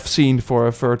I have seen for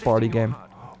a third-party game.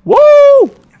 Woo!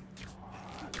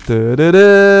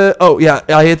 Oh, yeah,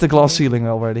 I hit the glass ceiling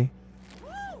already.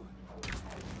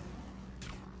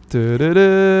 Okay,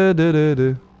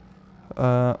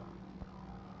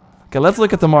 let's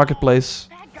look at the marketplace.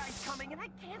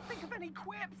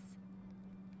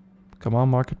 Come on,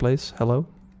 marketplace. Hello.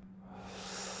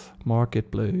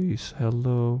 Marketplace.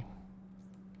 Hello.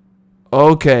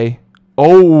 Okay.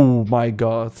 Oh my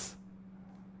god.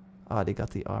 Ah, they got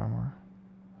the armor.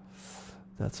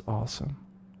 That's awesome.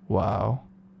 Wow.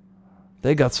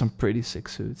 They got some pretty sick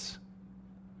suits.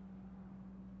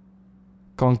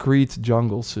 Concrete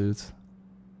jungle suit.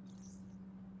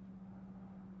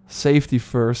 Safety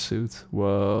fursuit.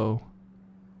 Whoa.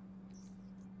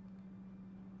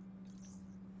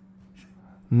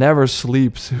 Never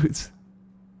sleep suit.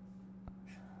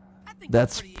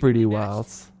 That's pretty wild.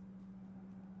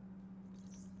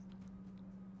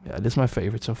 Yeah, this is my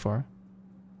favorite so far.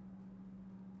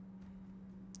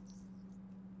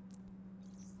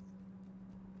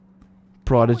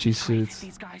 Prodigy suit.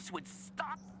 These guys would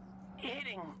stop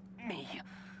hitting me.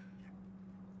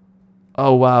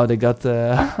 Oh wow, they got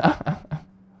the...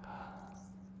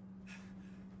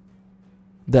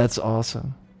 That's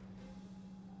awesome.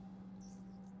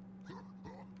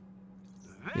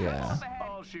 Yeah.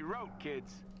 All she wrote,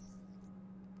 kids.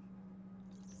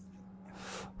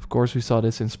 Of course, we saw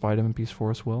this in Spider-Man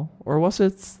PS4 as well. Or was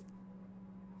it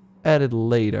added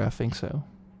later? I think so.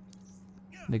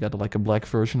 They got like a black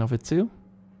version of it too.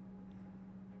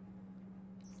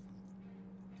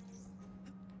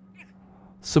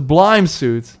 Sublime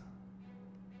suit.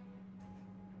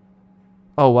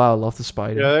 Oh wow, love the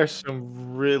spider. Yeah, there's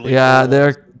some really... Yeah, cool they're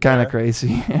ones kind of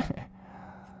crazy.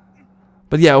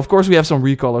 But yeah, of course we have some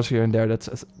recolors here and there.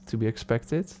 That's to be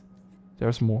expected.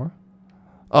 There's more.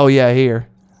 Oh yeah, here.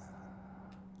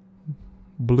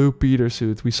 Blue Peter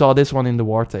suit. We saw this one in the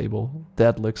war table.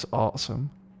 That looks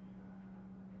awesome.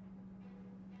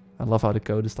 I love how the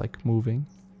code is like moving.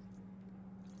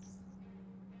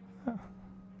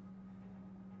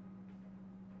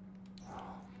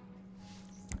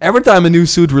 Every time a new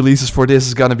suit releases for this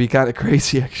is gonna be kind of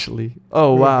crazy actually.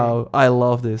 Oh wow, I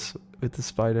love this with the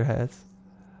spider head.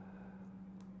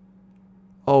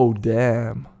 Oh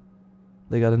damn.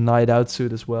 They got a night out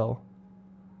suit as well.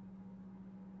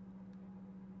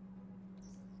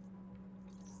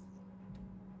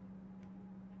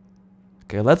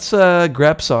 Okay, let's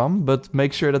grab some, but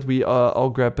make sure that we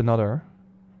all grab another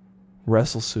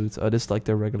wrestle suit. Oh, this is like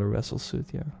their regular wrestle suit,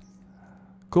 yeah.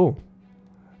 Cool.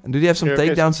 And do they have some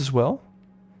takedowns as well?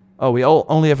 Oh, we all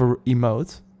only have a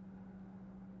emote.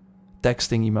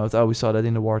 Texting emote. Oh, we saw that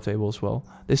in the war table as well.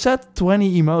 They said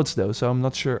 20 emotes though, so I'm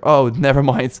not sure. Oh, never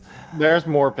mind. There's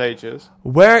more pages.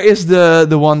 Where is the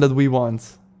one that we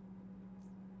want?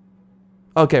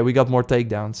 Okay, we got more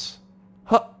takedowns.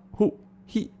 Huh, who,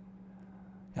 he.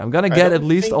 I'm gonna get at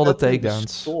least all the takedowns.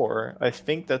 Store. I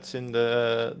think that's in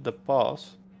the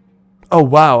pass. Oh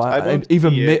wow! I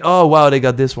even oh wow! They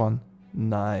got this one.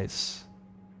 Nice.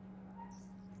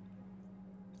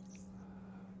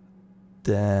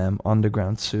 Damn,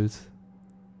 underground suit.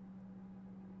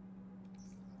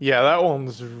 Yeah, that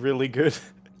one's really good.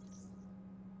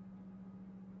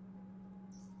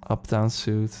 Uptown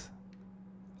suit.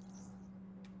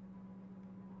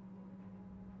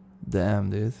 Damn,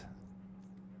 dude.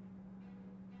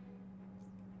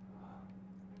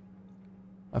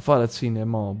 I thought I'd seen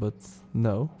them all, but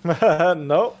no.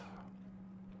 No.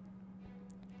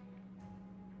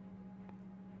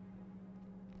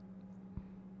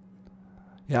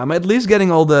 Yeah, I'm at least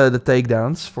getting all the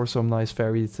takedowns for some nice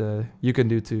varied you can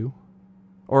do too.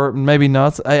 Or maybe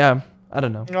not. I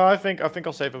don't know. No, I think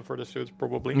I'll save them for the suits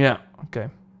probably. Yeah, okay.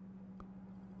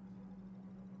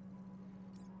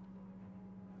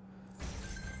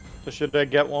 So should I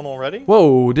get one already?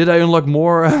 Whoa, did I unlock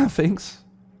more things?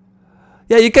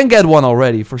 Yeah, you can get one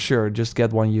already for sure. Just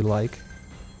get one you like.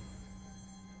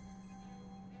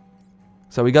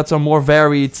 So we got some more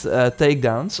varied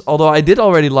takedowns. Although I did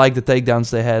already like the takedowns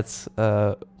they had,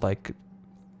 like,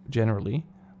 generally.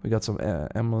 We got some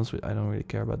emblems. I don't really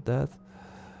care about that.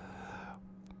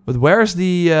 But where's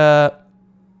the...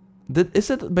 is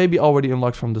it maybe already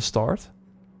unlocked from the start?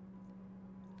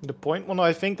 The point one,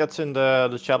 I think that's in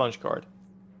the challenge card.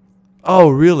 Oh,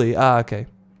 really? Ah, okay.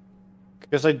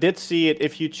 Because I did see it.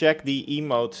 If you check the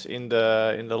emotes in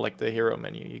the like the hero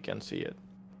menu, you can see it.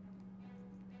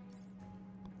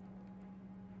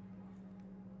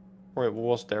 Or it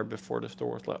was there before the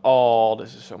store was like, oh,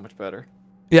 this is so much better.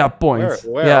 Yeah, point.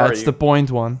 Where yeah, are it's you? the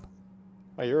point one.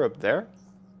 Oh, you're up there?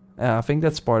 Yeah, I think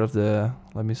that's part of the...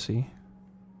 Let me see.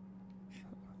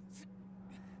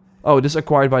 Oh, this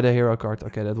acquired by the hero card.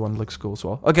 Okay, that one looks cool as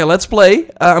well. Okay, let's play.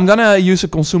 I'm gonna use a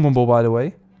consumable, by the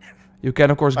way. You can,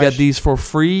 of course, get these for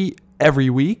free every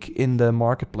week in the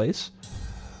marketplace.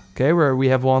 Okay, where we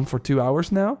have one for 2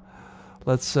 hours now.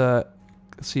 Let's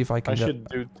see if I can get... I should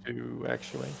do 2,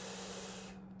 actually.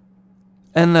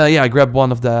 And yeah, grab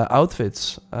one of the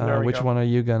outfits. Which go. one are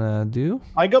you gonna do?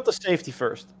 I got the safety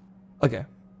first. Okay.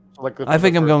 Like I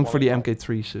think I'm going for the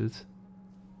MK3 suit.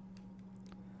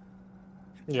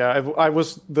 Yeah, I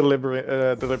was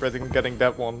deliberating getting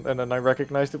that one, and then I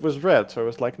recognized it was red, so I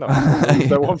was like, no,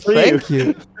 that one for Thank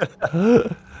you.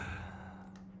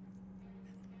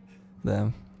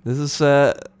 Damn, this is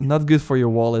not good for your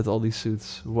wallet. All these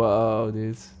suits. Whoa,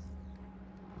 dude.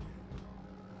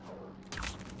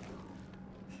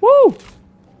 Woo!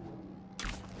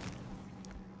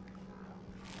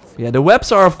 Yeah, the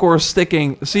webs are of course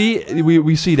sticking. See,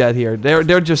 we see that here.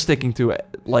 They're just sticking to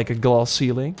like a glass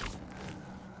ceiling.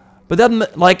 But then,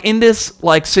 like in this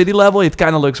like city level, it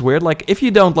kind of looks weird. Like if you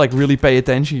don't like really pay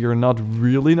attention, you're not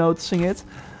really noticing it.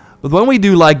 But when we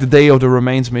do like the Day of the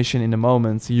Remains mission in a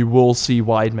moment, you will see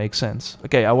why it makes sense.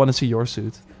 Okay, I want to see your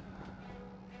suit.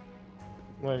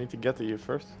 Well, I need to get to you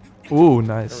first. Ooh,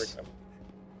 nice.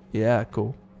 Yeah,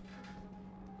 cool.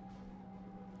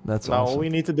 That's now awesome. All we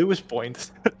need to do is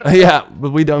point. Yeah,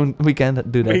 but we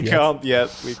can't do that yet. We can't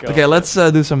yet. We can't. Okay, let's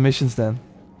do some missions then.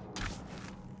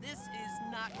 This is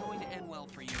not going to end well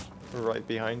for you. Right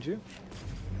behind you.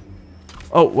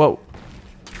 Oh, whoa.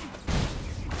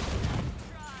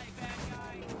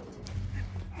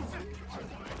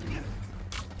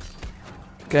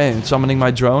 Okay, I'm summoning my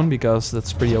drone because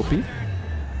that's pretty OP.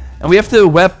 And we have to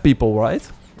web people, right?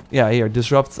 Yeah, here,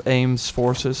 disrupt Aim's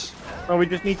forces. No, we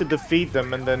just need to defeat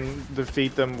them and then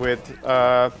defeat them with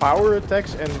power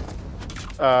attacks and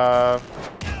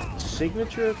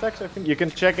signature attacks, I think. You can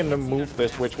check in the move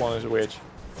list which one is which.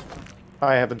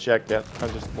 I haven't checked yet. I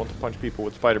just want to punch people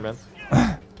with Spider-Man.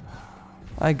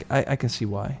 I can see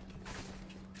why.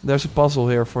 There's a puzzle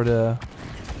here for the...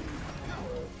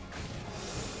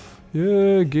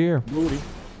 Yeah, gear. Booty.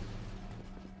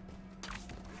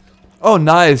 Oh,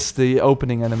 nice, the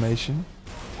opening animation.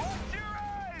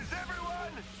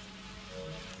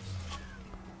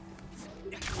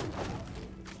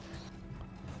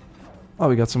 Oh,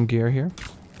 we got some gear here.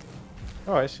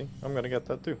 Oh, I see. I'm gonna get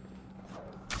that too.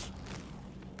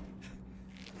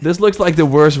 This looks like the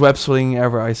worst web swinging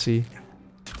ever I see.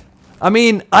 I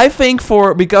mean, I think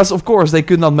because of course they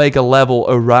could not make a level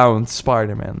around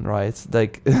Spider-Man, right?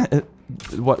 Like,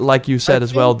 like you said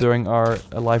as well during our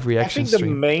live reaction stream. I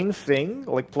think the main thing,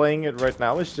 like playing it right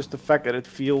now, is just the fact that it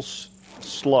feels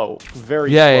slow,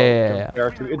 very slow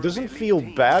compared to. It doesn't feel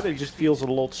bad. It just feels a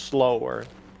lot slower.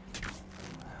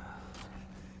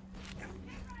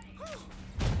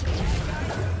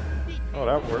 Oh,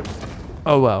 that worked.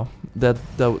 Oh wow, that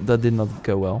did not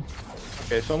go well.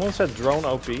 Okay, someone said drone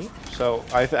OP, so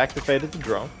I've activated the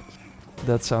drone.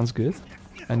 That sounds good.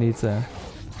 I need to...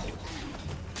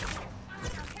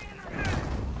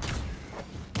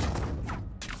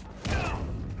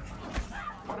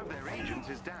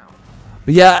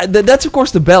 But yeah, that's of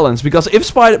course the balance, because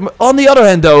if on the other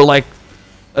hand though, like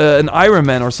an Iron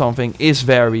Man or something is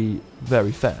very,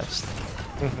 very fast.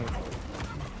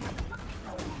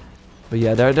 But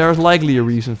yeah, there's likely a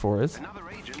reason for it.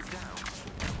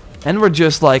 And we're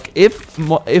just like, if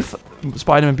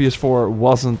Spider-Man PS4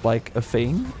 wasn't like a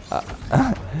thing,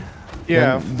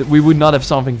 yeah, we would not have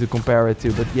something to compare it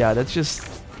to. But yeah, that's just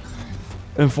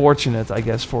unfortunate, I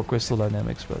guess, for Crystal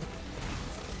Dynamics. But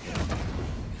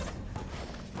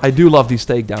I do love these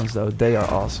takedowns, though. They are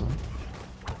awesome.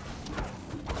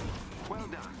 Well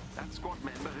done. That squad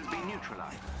member has been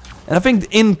neutralized. And I think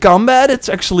in combat, it's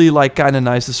actually like kind of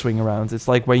nice to swing around. It's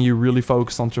like when you really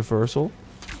focus on traversal.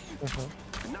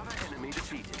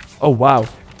 Oh wow,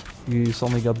 you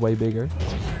suddenly got way bigger.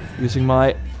 Using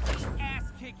my...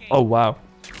 Oh wow.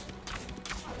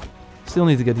 Still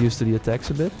need to get used to the attacks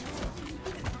a bit.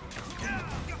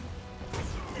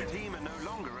 The team are no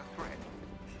longer a threat.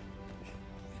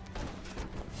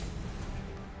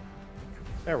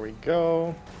 There we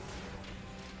go.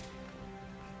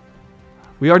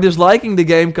 We are disliking the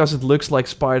game because it looks like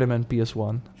Spider-Man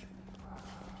PS1.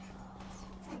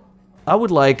 I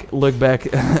would like look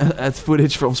back at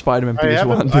footage from Spider-Man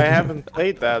PS1. I haven't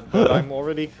played that, but I'm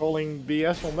already calling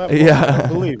BS on that one. Yeah. I don't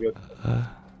believe it.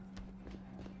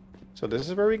 So this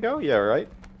is where we go? Yeah, right?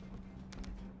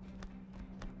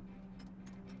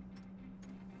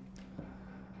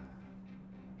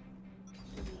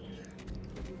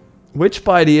 Which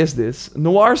Spidey is this?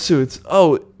 Noir suit.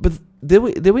 Oh, but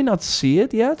did we not see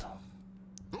it yet?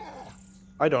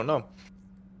 I don't know.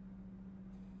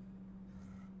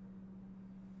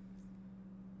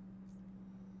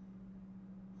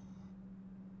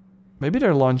 Maybe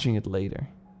they're launching it later.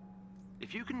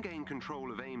 If you can gain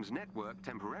control of AIM's network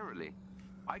temporarily,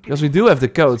 because we do have the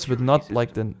codes, but not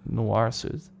like the Noir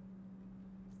suit.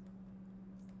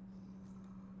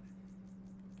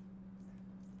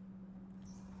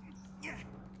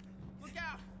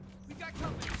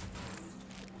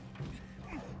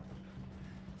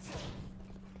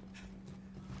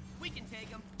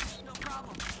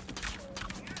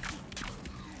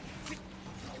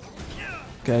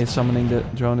 Okay, summoning the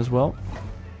drone as well.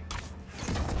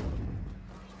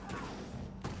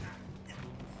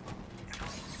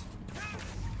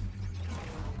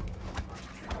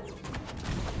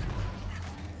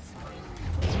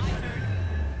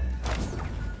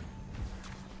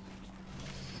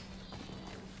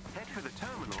 Head for the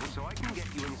terminal so I can get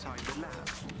you inside the lab.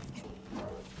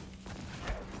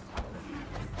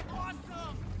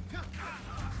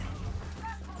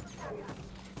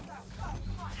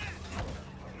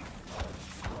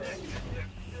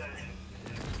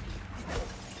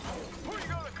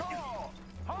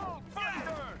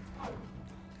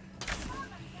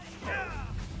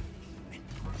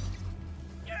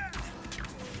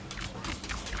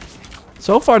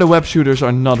 So far the web shooters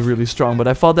are not really strong, but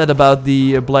I thought that about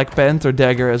the Black Panther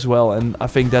dagger as well, and I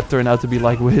think that turned out to be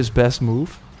like his best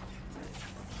move.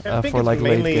 I think for it's like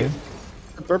mainly, late game.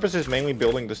 the purpose is mainly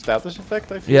building the status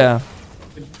effect, I feel. Yeah.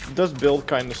 It does build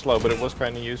kind of slow, but it was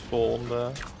kind of useful on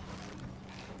the...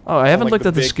 Oh, I haven't like looked the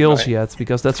at the big skills guy. yet,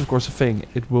 because that's of course a thing.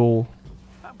 It will...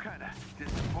 I'm kinda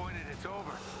disappointed it's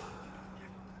over.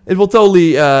 It will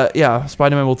totally, yeah,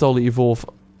 Spider-Man will totally evolve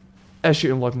as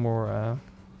you unlock more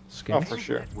skins. Oh, for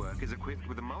sure. Network is equipped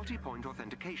with a multi-point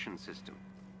authentication system.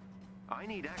 I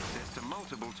need access to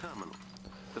multiple terminals.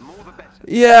 The more the better.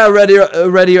 Yeah,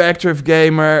 radioactive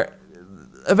gamer.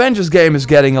 Avengers game is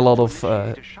getting a lot of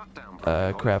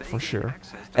crap for sure.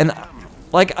 And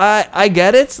like I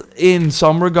get it in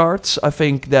some regards. I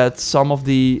think that some of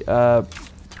the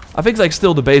I think like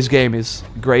still the base game is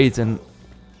great, and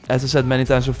as I said many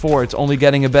times before, it's only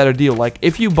getting a better deal. Like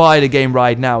if you buy the game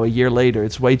right now, a year later,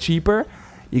 it's way cheaper.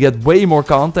 You get way more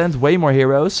content, way more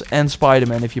heroes, and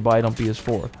Spider-Man if you buy it on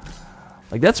PS4.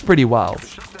 Like that's pretty wild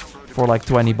for like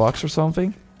 20 bucks or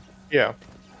something. Yeah.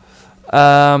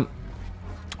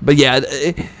 But yeah,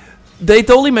 they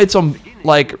totally made some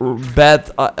like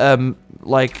bad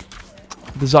like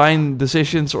design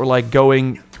decisions, or like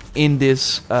going in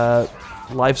this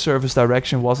live service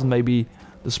direction wasn't maybe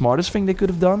the smartest thing they could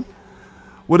have done.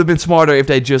 Would have been smarter if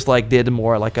they just like did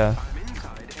more like a,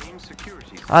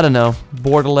 I don't know,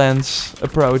 Borderlands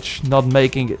approach, not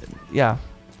making it, yeah.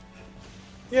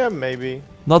 Yeah, maybe.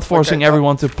 Not forcing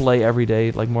everyone to play every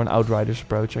day, like more an Outriders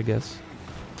approach, I guess.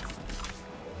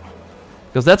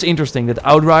 Because that's interesting, that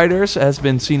Outriders has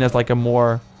been seen as like a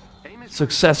more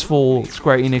successful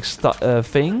Square Enix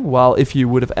thing, while if you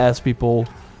would have asked people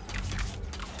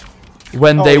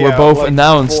when they were both like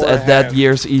announced at that beforehand.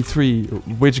 year's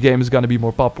E3, which game is going to be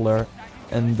more popular,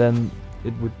 and then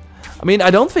it would... I mean, I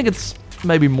don't think it's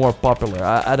maybe more popular.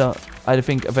 I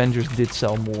think Avengers did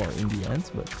sell more in the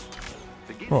end, but...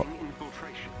 Well.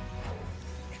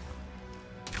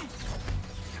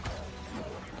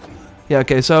 Yeah,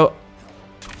 okay, so...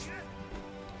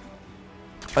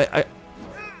 I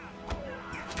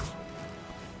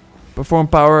perform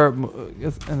power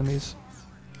enemies.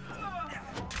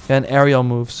 And aerial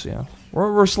moves, yeah.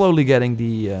 We're slowly getting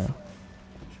the...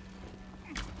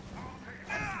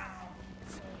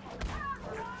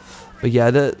 But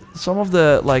yeah, some of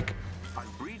the, like...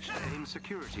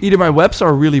 Either my webs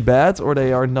are really bad, or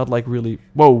they are not, like, really...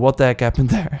 Whoa, what the heck happened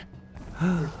there?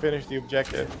 We finished the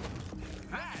objective.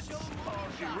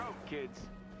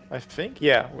 I think?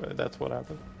 Yeah, that's what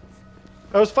happened.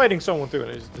 I was fighting someone too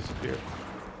and it just disappeared.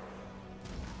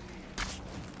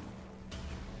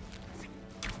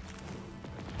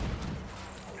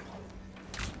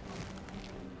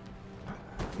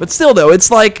 But still though, it's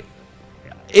like...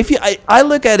 If you, I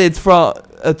look at it from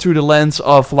through the lens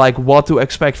of like what to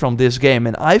expect from this game,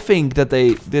 and I think that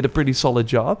they did a pretty solid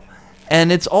job.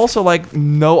 And it's also like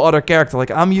no other character.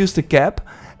 Like I'm used to Cap,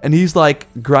 and he's like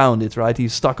grounded, right?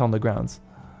 He's stuck on the ground.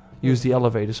 Use the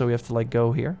elevator, so we have to like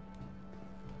go here.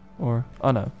 Or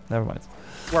oh no, never mind.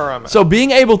 Where am I? So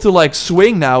being able to like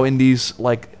swing now in these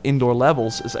like indoor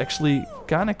levels is actually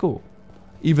kind of cool,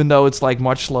 even though it's like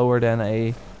much slower than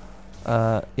a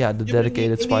yeah, the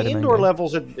dedicated in Spider-Man the indoor game.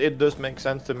 levels, it does make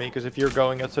sense to me, because if you're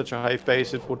going at such a high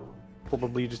pace, it would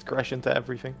probably just crash into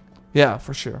everything. Yeah,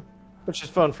 for sure. Which is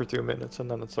fun for 2 minutes,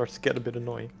 and then it starts to get a bit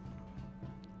annoying.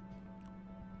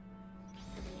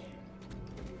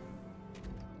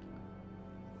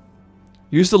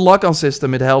 Use the lock-on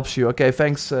system, it helps you. Okay,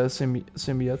 thanks,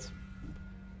 Symbiote.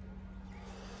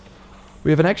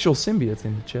 We have an actual symbiote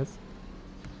in the chat.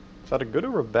 Is that a good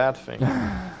or a bad thing?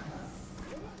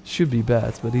 Should be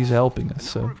bad, but he's helping us,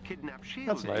 so...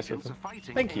 That's nice of him.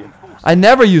 Thank you. I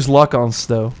never use lock-ons,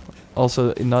 though.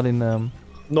 Also, not in...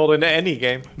 Not in any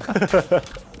game.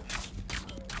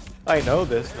 I know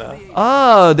this now.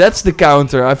 Ah, that's the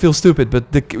counter. I feel stupid,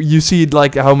 but you see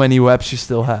like how many webs you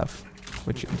still have.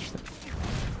 which is interesting.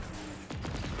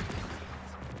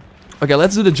 Okay,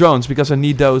 let's do the drones because I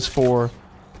need those for...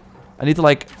 I need to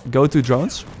like go to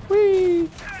drones. Whee!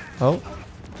 Oh.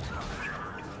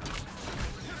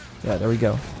 Yeah, there we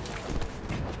go.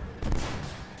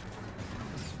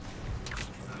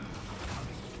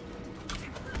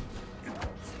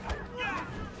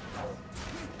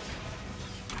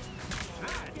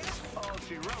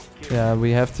 Yeah,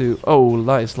 we have to... Oh,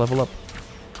 nice, level up.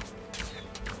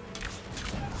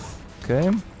 Okay.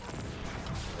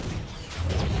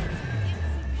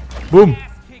 Boom.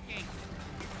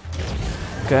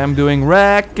 Okay, I'm doing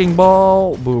wrecking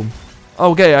ball. Boom.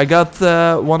 Okay, I got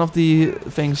one of the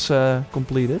things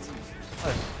completed.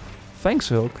 Thanks,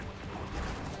 Hulk.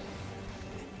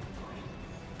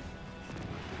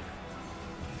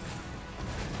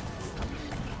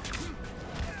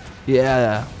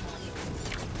 Yeah.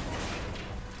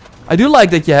 I do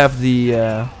like that you have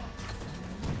the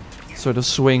sort of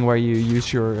swing where you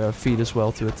use your feet as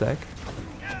well to attack.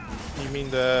 You mean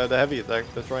the heavy attack,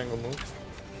 the triangle move?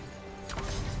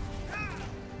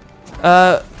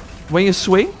 When you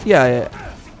swing? Yeah.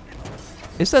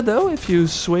 Is that though? If you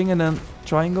swing and then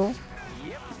triangle?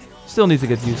 Still need to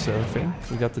get used to everything.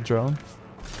 We got the drone.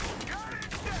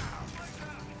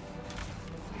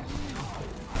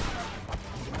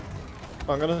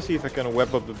 I'm gonna see if I can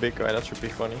web up the big guy, that should be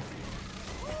funny.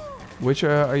 Which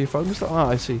are you focused on? Oh,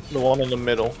 I see. The one in the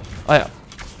middle. Oh yeah.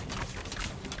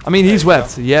 I mean, he's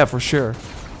webbed. Yeah, for sure.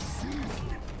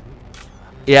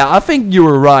 Yeah, I think you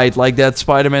were right. Like, that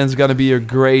Spider-Man is gonna be a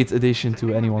great addition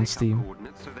to anyone's team.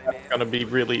 That's gonna be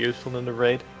really useful in the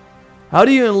raid. How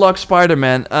do you unlock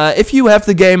Spider-Man? If you have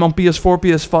the game on PS4,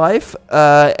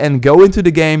 PS5, and go into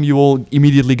the game, you will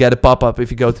immediately get a pop-up if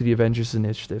you go to the Avengers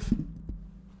initiative.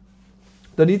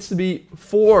 There needs to be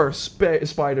 4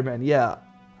 Spider-Man, yeah.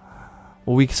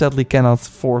 Well, we sadly cannot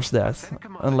force that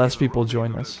unless people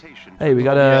join us. Hey, we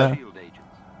got a...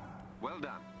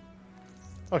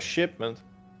 Oh, shipment.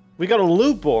 We got a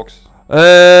loot box.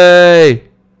 Hey!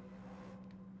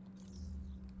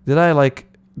 Did I, like,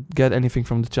 get anything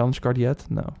from the challenge card yet?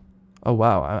 No. Oh,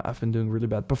 wow. I've been doing really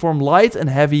bad. Perform light and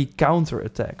heavy counter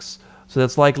attacks. So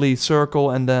that's likely circle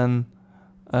and then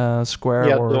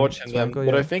square or dodge and circle, then.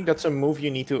 But I think that's a move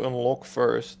you need to unlock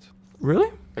first. Really?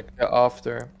 Like,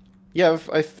 after. Yeah,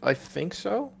 I think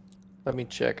so. Let me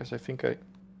check, as I think I...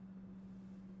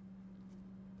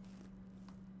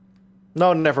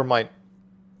 No, never mind.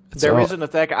 There is an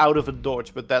attack out of a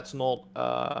dodge, but that's not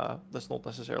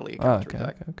necessarily a counter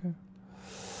attack. Okay.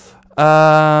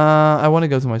 I want to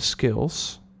go to my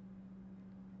skills.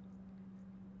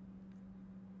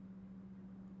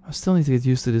 I still need to get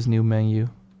used to this new menu.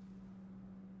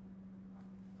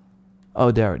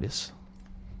 Oh, there it is.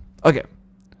 Okay.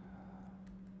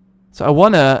 So I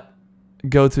want to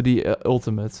go to the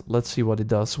ultimate. Let's see what it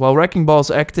does. While Wrecking Ball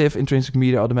is active, intrinsic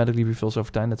meter automatically refills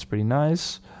over time. That's pretty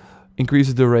nice. Increase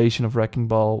the duration of Wrecking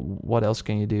Ball. What else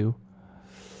can you do?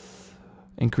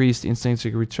 Increase the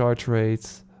intrinsic recharge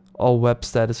rate. All web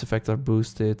status effects are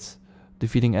boosted.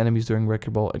 Defeating enemies during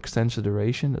Wrecking Ball extends the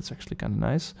duration. That's actually kind of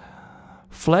nice.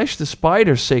 Flash the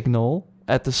spider signal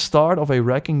at the start of a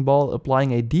Wrecking Ball,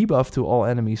 applying a debuff to all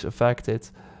enemies affected.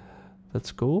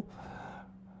 That's cool.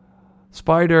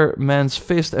 Spider-Man's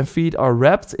fist and feet are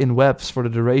wrapped in webs for the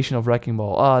duration of Wrecking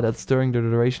Ball. Ah, that's during the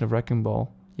duration of Wrecking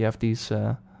Ball. You have these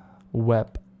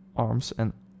web arms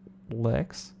and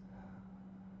legs.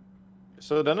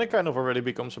 So then it kind of already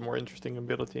becomes a more interesting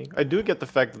ability. I do get the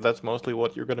fact that that's mostly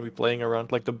what you're going to be playing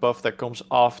around, like the buff that comes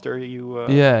after you...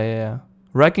 Yeah.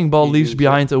 Wrecking Ball leaves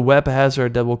behind a web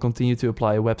hazard that will continue to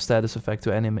apply a web status effect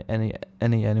to any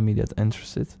enemy that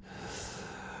enters it.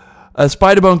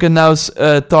 Spider-Bone can now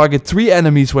target 3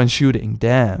 enemies when shooting.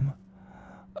 Damn.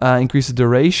 Increase the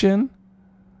duration.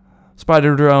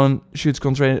 Spider-Drone shoots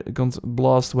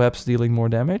blast webs, dealing more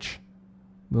damage.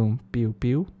 Boom. Pew,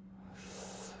 pew.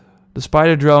 The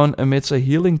Spider-Drone emits a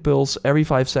healing pulse every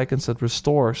 5 seconds that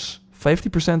restores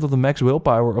 50% of the max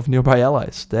willpower of nearby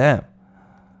allies. Damn.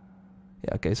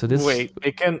 Yeah, okay, so this... Wait,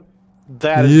 it can...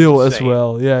 That is heal insane. as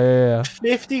well. Yeah.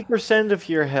 50% of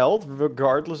your health,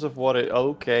 regardless of what it...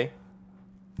 Okay.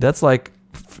 That's like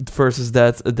versus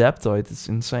that Adaptoid. It's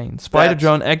insane.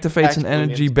 Spider-Drone activates an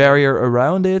energy barrier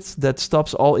around it that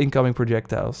stops all incoming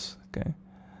projectiles. Okay.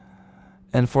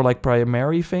 And for like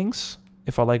primary things,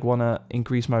 if I like want to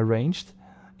increase my range,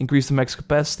 increase the max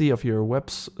capacity of your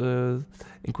webs,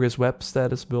 increase web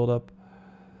status buildup.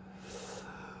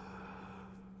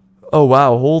 Oh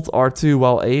wow, hold R2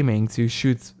 while aiming to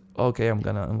shoot. Okay, I'm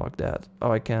gonna unlock that.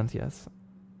 Oh, I can't yet.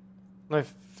 I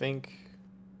think...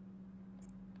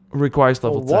 requires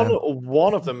level 10.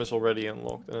 One of them is already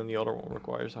unlocked, and then the other one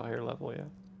requires a higher level. Yeah.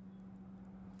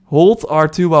 Hold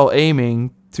R2 while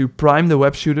aiming to prime the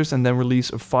web shooters and then release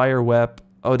a fire web.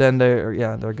 Oh, then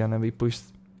they're gonna be pushed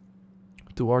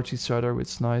towards each other, which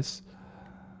is nice.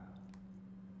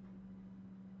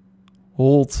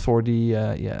 Hold for the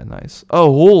yeah, nice.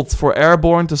 Oh, hold for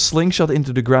airborne to slingshot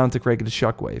into the ground to create the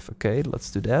shockwave. Okay, let's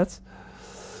do that.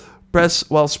 Press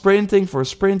while sprinting for a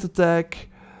sprint attack.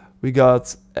 We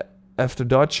got after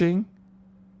dodging.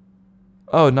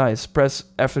 Oh, nice. Press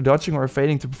after dodging or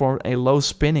evading to perform a low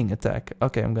spinning attack.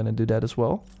 Okay, I'm gonna do that as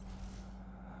well.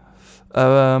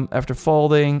 After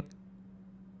falling.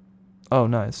 Oh,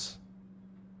 nice.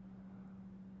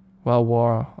 Well,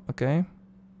 war. Okay.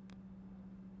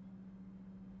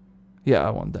 Yeah,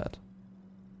 I want that.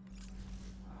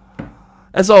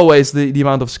 As always, the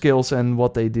amount of skills and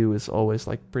what they do is always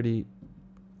like pretty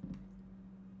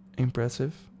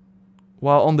impressive.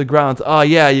 While on the ground, oh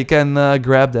yeah, you can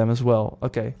grab them as well.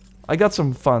 Okay, I got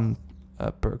some fun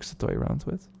perks to toy around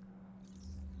with.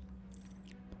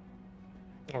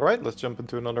 All right, let's jump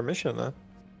into another mission then.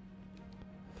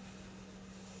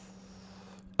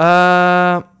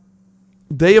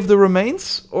 Day of the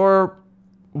Remains, or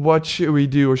what should we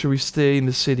do, or should we stay in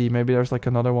the city? Maybe there's like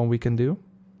another one we can do.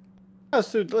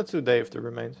 Let's do Day of the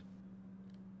Remains.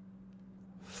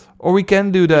 Or we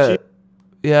can do the,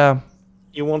 yeah.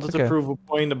 You wanted to prove a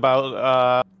point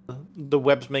about the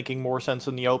webs making more sense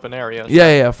in the open area. So.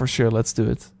 Yeah, for sure. Let's do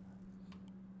it.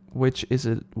 Which is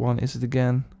it? One is it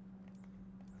again?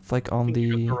 It's like on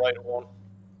the right one.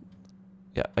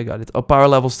 Yeah, I got it. Oh, power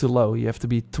level's too low. You have to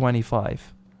be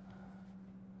 25.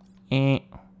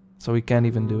 So we can't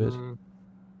even do it.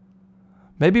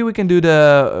 Maybe we can do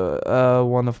the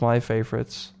one of my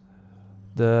favorites.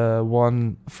 The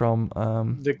one from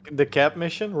the cab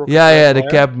mission. Yeah, the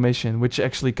cab mission, which is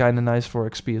actually kind of nice for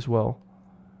XP as well.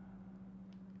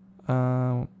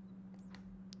 Or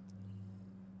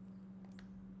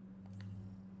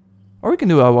we can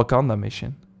do a Wakanda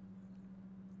mission.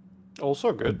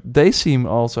 Also good. They seem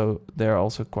also they're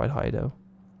also quite high though.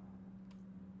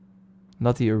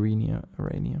 Not the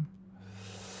uranium.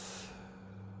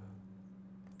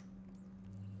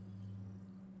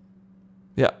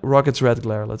 Yeah, Rocket's Red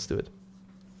Glare, let's do it.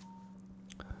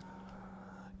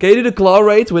 Can you do the claw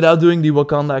raid without doing the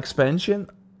Wakanda expansion?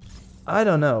 I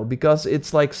don't know, because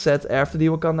it's like set after the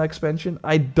Wakanda expansion.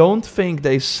 I don't think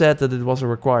they said that it was a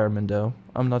requirement though.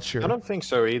 I'm not sure. I don't think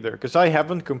so either, because I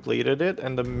haven't completed it,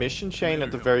 and the mission chain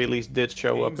at the very least did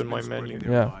show up in my menu.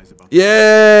 Yeah.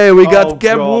 Yay, we got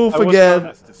Cap Wolf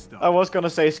again. I was gonna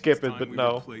say skip it, but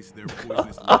no. Their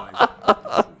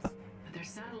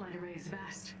satellite array is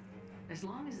vast. As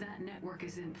long as that network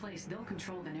is in place, they'll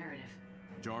control the narrative.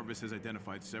 Jarvis has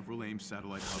identified several AIM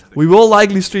satellite hubs. We will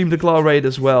likely stream the claw raid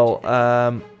as well.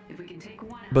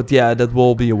 But yeah, that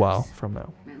will be a while from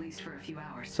now.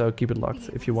 So keep it locked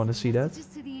if you want to see that.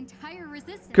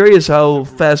 Curious how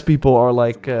fast people are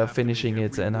like finishing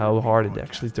it and how hard it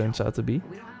actually turns out to be.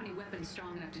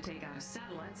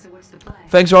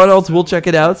 Thanks, Arnold. We'll check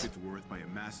it out.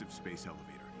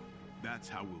 That's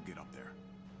how we'll get up there.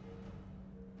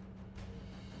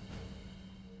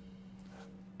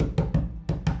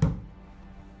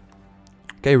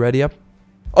 Okay, ready up.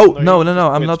 Oh, no,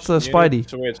 I'm not Spidey.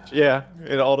 Switch. Yeah,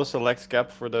 it auto selects Cap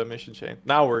for the mission chain.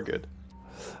 Now we're good.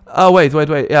 Oh, wait.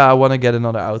 Yeah, I want to get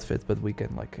another outfit, but we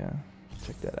can like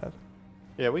check that out.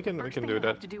 Yeah, we can do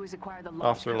that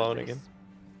after loading in.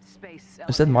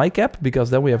 Is that my cap? Because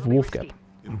then we have Wolf Cap.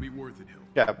 It'll be worth it,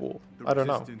 Cap Wolf. I don't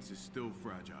know. Is still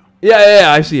fragile.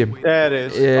 Yeah, I see him. Yeah, it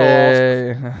is.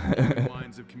 Yeah. Oh,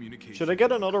 awesome. Should I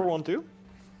get another one too?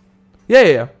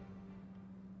 Yeah.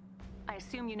 I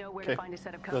assume you know where to find a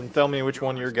set of codes. Then tell me which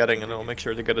one you're getting, and I'll make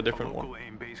sure to get a different one.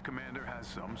 AIM base commander has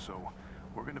some, so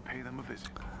we're gonna pay them a visit.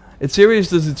 It's serious.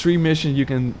 There's the 3 missions you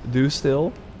can do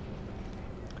still.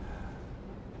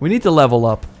 We need to level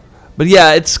up. But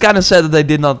yeah, it's kind of sad that they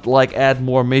did not like add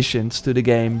more missions to the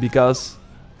game because...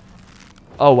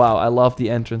 Oh wow, I love the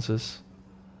entrances.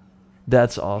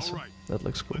 That's awesome. That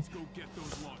looks cool.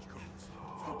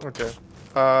 Okay.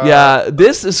 Yeah,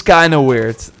 this is kind of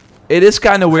weird. It is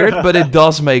kind of weird, but it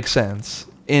does make sense.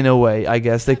 In a way, I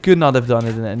guess. They could not have done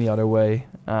it in any other way.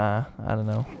 I don't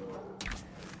know.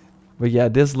 But yeah,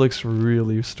 this looks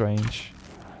really strange.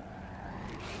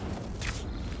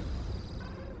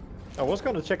 I was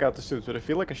gonna check out the suits, but I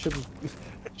feel like I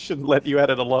shouldn't let you at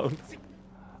it alone.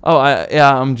 Oh,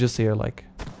 I'm just here, like...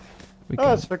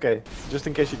 Oh, it's okay. Just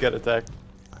in case you get attacked.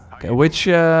 Okay, which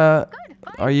are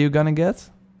you gonna get?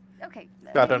 Okay.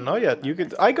 I don't know yet. You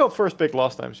could. I got first pick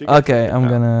last time. So okay, I'm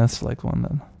gonna select one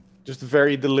then. Just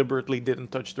very deliberately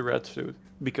didn't touch the red suit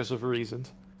because of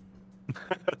reasons.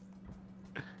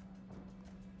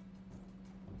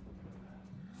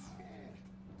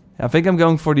 I think I'm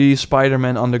going for the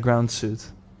Spider-Man underground suit.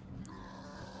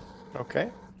 Okay.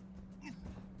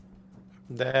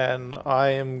 Then I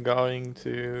am going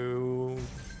to...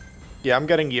 Yeah, I'm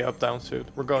getting the up-down suit.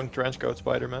 We're going trenchcoat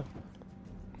Spider-Man.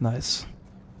 Nice.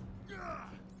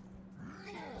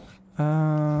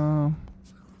 I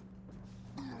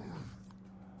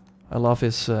love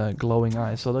his glowing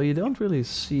eyes, although you don't really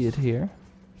see it here.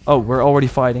 Oh, we're already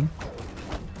fighting.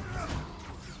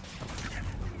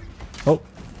 Oh.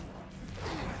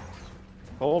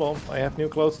 Hold on, I have new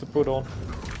clothes to put on.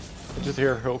 I just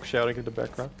hear Hulk shouting in the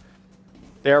background.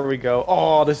 There we go.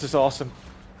 Oh, this is awesome.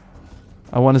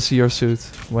 I want to see your suit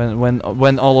when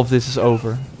all of this is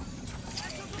over.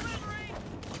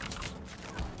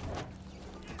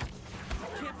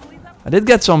 I did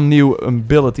get some new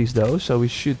abilities though, so we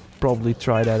should probably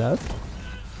try that out.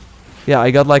 Yeah, I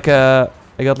got like a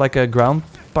ground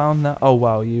pound now. Oh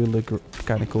wow, you look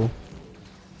kind of cool.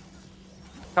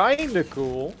 Kinda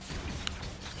cool.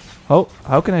 Oh,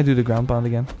 how can I do the ground pound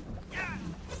again?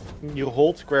 You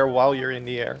hold square while you're in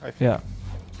the air, I think. Yeah.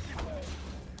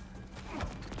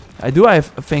 I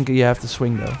think you have to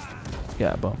swing though.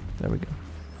 Yeah, boom. There we go.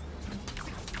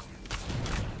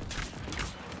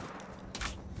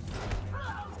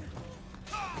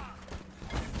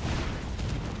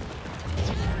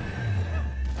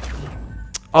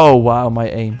 Oh wow, my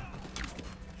aim.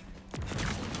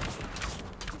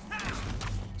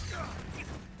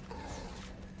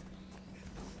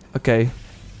 Okay.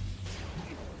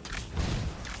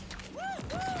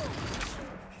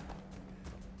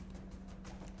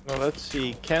 Well, let's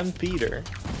see. Can Peter?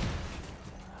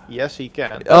 Yes, he can.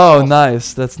 That's oh, awesome.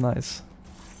 Nice. That's nice.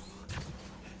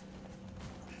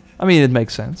 I mean, it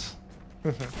makes sense.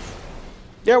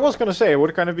 Yeah, I was gonna say, I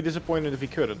would kind of be disappointed if he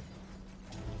couldn't.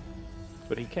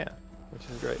 But he can, which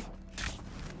is great.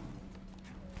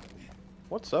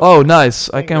 What's up? Oh, nice.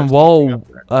 I can wall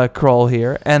crawl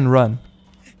here and run.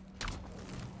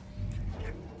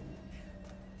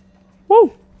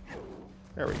 Woo!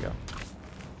 There we go.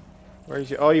 Where is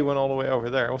you? Oh, you went all the way over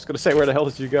there. I was gonna say, where the hell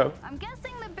did you go? I'm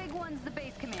guessing the big one's the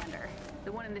base commander.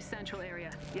 The one in the central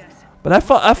area, yes. But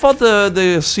I thought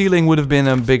the ceiling would have been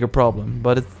a bigger problem,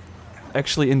 but it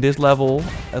actually in this level,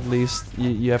 at least,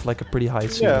 you have like a pretty high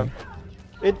ceiling.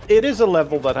 Yeah. It is a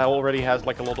level that already has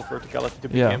like a lot of verticality to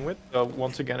begin with. So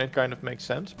once again, it kind of makes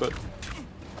sense, but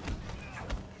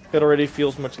it already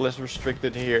feels much less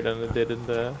restricted here than it did in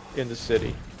the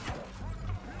city.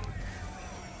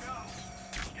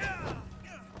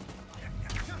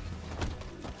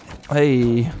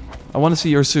 Hey, I want to see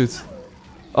your suit.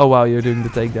 Oh wow, you're doing the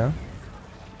takedown.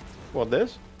 What,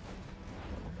 this?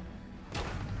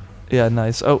 Yeah,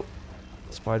 nice. Oh,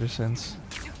 spider sense.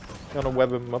 Gonna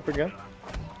web him up again?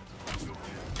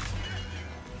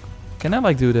 Can I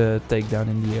like do the takedown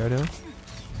in the air though?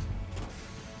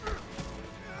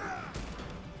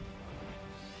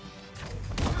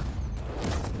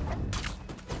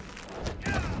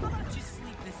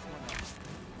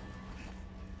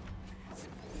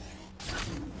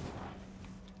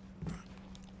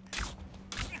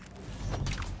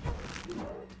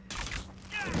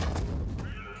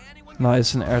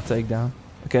 Nice, an air takedown.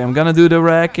 Okay, I'm gonna do the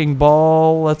wrecking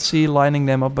ball. Let's see, lining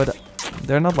them up, but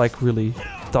they're not like really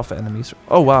tough enemies.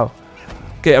 Oh wow.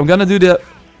 Okay, I'm gonna do the...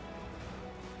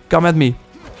 Come at me.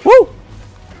 Woo!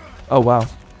 Oh wow.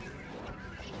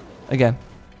 Again.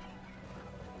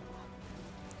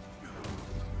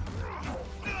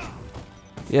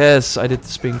 Yes, I did the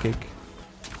spin kick.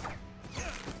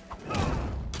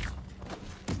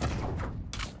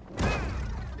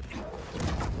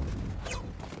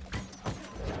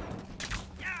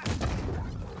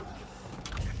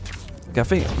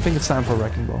 Okay, I think it's time for a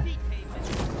wrecking ball.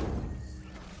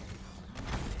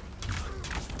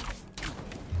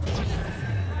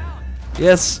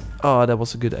 Yes! Oh, that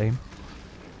was a good aim.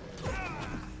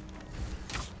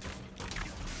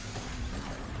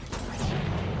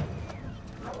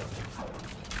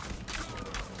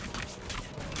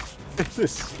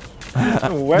 This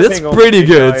That's pretty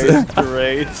good.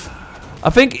 Great. I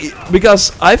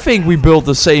think we built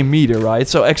the same meter, right?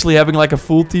 So actually having like a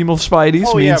full team of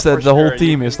Spideys means that the whole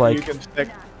team is like...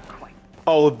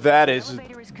 Oh, that is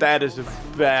a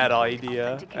bad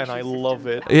idea, and I love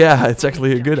it. Yeah, it's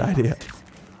actually a good idea.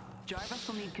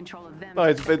 No,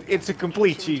 it's a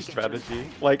complete cheese strategy.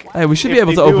 Like, hey, we should be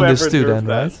able to open this too then,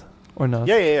 right? Or not?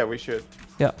 Yeah, we should.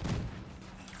 Yeah.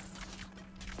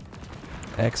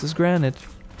 Access granted.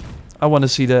 I want to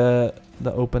see the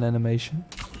open animation.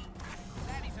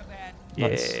 Yeah.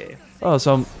 Nice. Oh,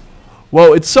 some...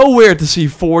 Whoa, it's so weird to see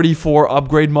 44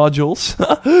 upgrade modules.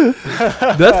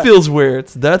 That feels weird.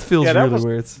 That feels really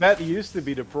weird. That used to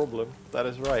be the problem. That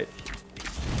is right.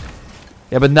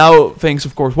 Yeah, but now things,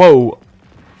 of course... Whoa!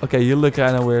 Okay, you look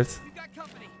kind of weird.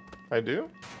 I do?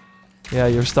 Yeah,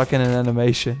 you're stuck in an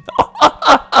animation.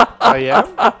 I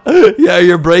am? Yeah,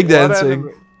 you're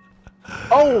breakdancing.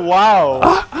 Oh, wow!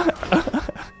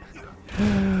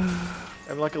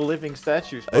 I'm like a living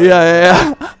statue.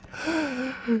 Yeah.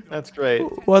 That's great.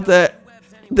 What the...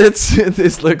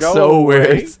 This looks so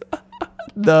weird.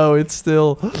 No, it's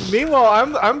still...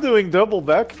 Meanwhile, I'm doing double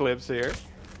backflips here.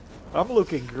 I'm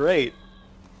looking great.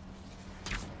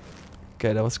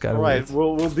 Okay, that was kind of weird.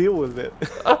 Alright, we'll deal with it.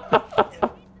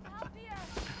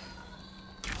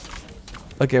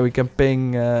 Okay, we can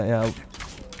ping, yeah.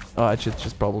 Oh, I should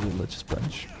just probably let's just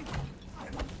punch.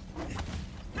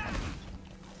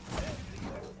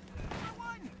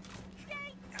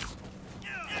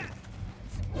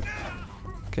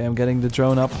 Okay, I'm getting the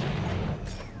drone up.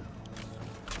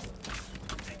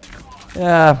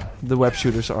 Yeah, the web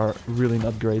shooters are really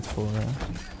not great for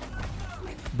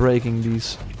breaking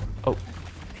these. Oh.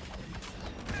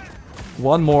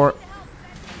 One more.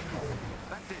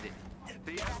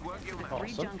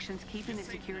 Three junctions keeping the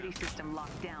security system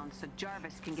locked down so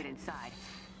Jarvis can get inside.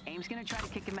 Aim's gonna try to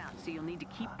kick him out, so you'll need to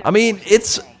keep that. I mean,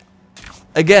 it's...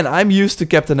 Again, I'm used to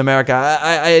Captain America.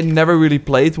 I never really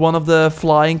played one of the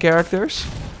flying characters.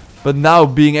 But now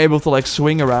being able to like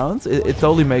swing around, it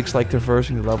totally makes like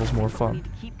traversing the levels more fun.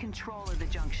 Keep control of the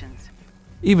junctions.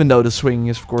 Even though the swinging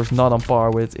is of course not on par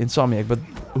with Insomniac, but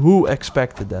who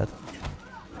expected that?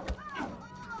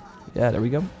 Yeah, there we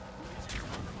go.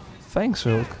 Thanks,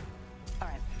 Hulk.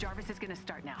 Alright, Jarvis is gonna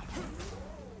start now.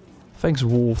 Thanks,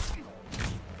 Wolf.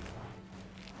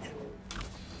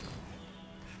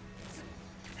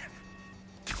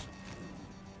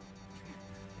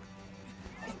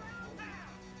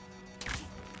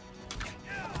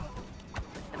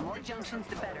 Junctions,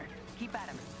 the better. Keep at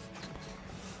him.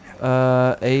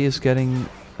 A is getting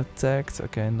attacked.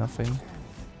 Okay, nothing.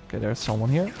 Okay, there's someone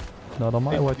here. Not on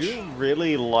my watch. I do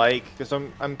really like, because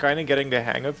I'm kind of getting the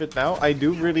hang of it now. I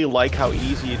do really like how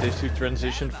easy it is to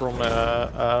transition from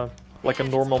like a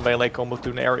normal melee combo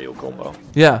to an aerial combo.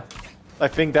 Yeah. I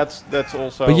think that's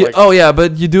also. But you, like, oh yeah,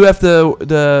 but you do have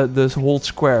the hold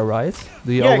square, right?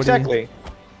 Do you yeah, already... exactly.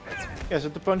 Yeah, so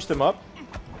to punch them up.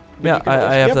 Yeah,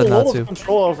 I have that now too. You have a lot of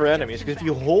control over enemies, because if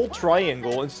you hold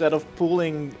triangle, instead of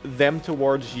pulling them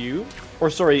towards you, or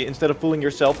sorry, instead of pulling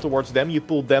yourself towards them, you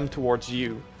pull them towards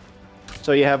you.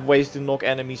 So you have ways to knock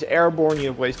enemies airborne, you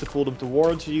have ways to pull them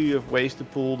towards you, you have ways to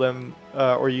pull them,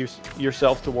 or use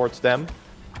yourself towards them.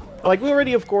 Like, we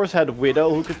already, of course, had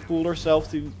Widow, who could pull herself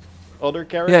to other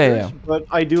characters, but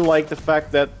I do like the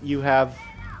fact that you have,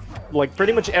 like,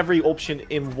 pretty much every option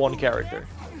in one character.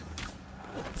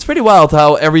 It's pretty wild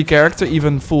how every character,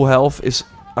 even full health, is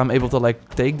I'm able to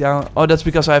like take down. Oh, that's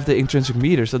because I have the intrinsic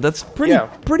meter, so that's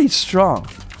pretty strong.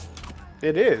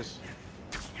 It is.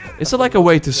 Is there like a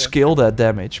way to scale that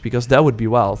damage? Because that would be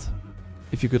wild.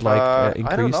 If you could like increase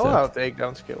that. I don't know how to take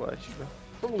down skill actually.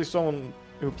 Probably someone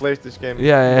who plays this game.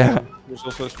 Yeah. Who's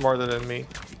also smarter than me.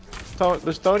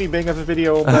 Does Tony Bing have a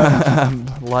video on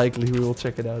that? Likely, we will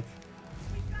check it out.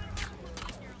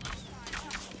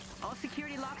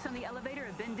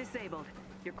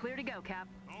 You're clear to go, Cap.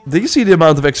 Do you see the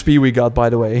amount of XP we got, by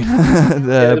the way?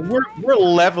 Yeah, we're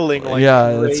leveling like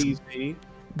crazy.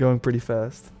 Going pretty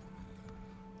fast.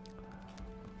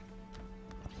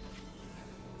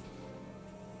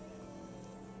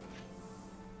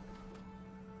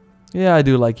 Yeah, I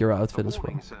do like your outfit as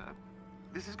well.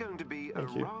 This is going to be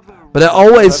but I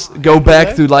always go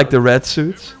back to like the red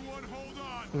suits.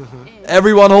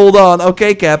 Everyone hold on.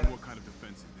 Okay, Cap.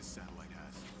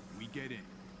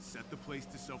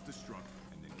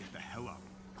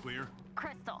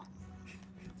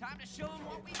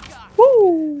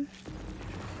 Woo!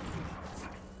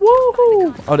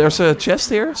 Woohoo! Oh, there's a chest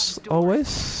here,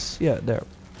 always. Yeah, there.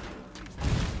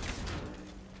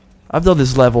 I've done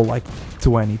this level like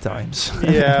 20 times.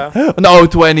 Yeah. No,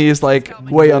 20 is like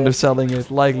way underselling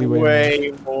it. Likely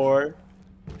way more.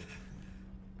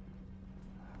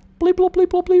 Bleep, bleep, bleep,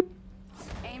 bleep, bleep.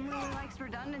 AIM really likes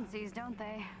redundancies, don't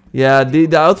they? Yeah,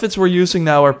 the outfits we're using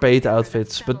now are paid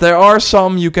outfits, but there are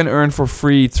some you can earn for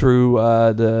free through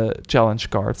the challenge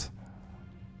card.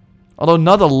 Although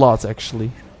not a lot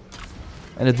actually,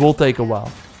 and it will take a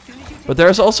while. But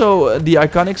there's also the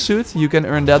iconic suit. You can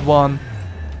earn that one.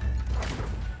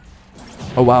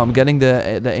 Oh wow, I'm getting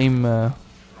the aim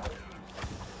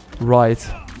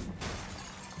right.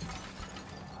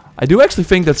 I do actually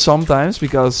think that sometimes,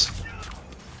 because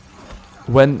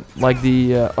when like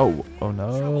the oh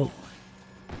no.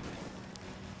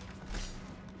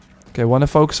 Okay, want to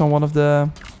focus on one of the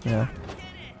Yeah,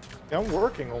 I'm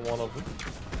working on one of them.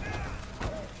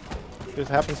 There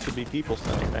happens to be people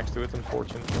standing next to it,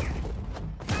 unfortunately.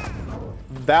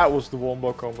 That was the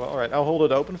wombo combo. Alright, I'll hold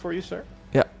it open for you, sir.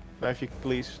 Yeah. Now if you could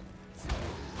please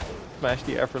smash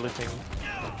the effortlessing.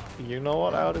 You know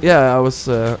what out of Yeah, I was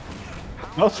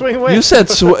No swing away. you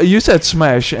said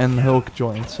smash and Hulk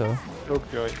joined, so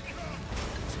Hulk joined.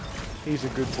 He's a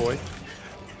good boy.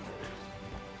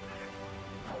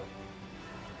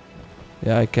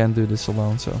 yeah, I can't do this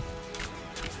alone, so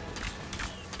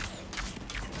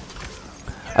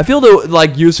I feel though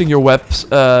like using your webs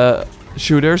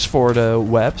shooters for the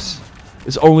webs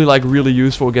is only like really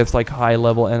useful against like high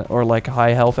level or like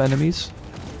high health enemies.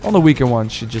 On the weaker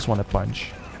ones you just want to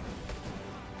punch.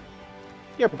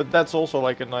 Yeah, but that's also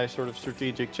like a nice sort of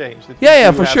strategic change. That Yeah,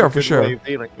 you for have sure, a for good sure. way of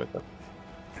dealing with them.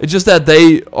 It's just that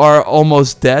they are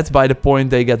almost dead by the point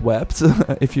they get webbed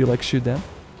if you like shoot them.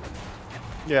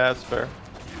 Yeah, that's fair.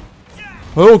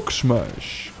 Hulk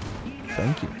smash.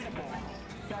 Thank you.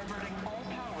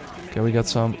 Okay, we got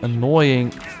some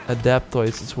annoying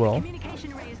adaptoids as well.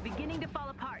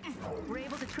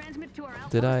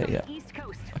 Did I? Yeah.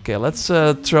 Okay, let's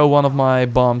throw one of my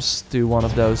bombs to one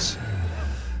of those.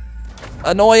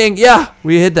 Annoying! Yeah!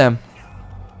 We hit them.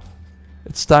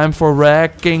 It's time for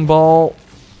wrecking ball.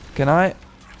 Can I?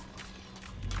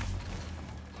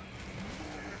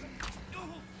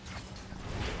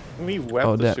 We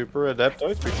web the that. super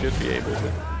adaptoids, we should be able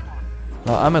to.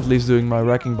 No, I'm at least doing my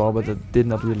wrecking ball, but it did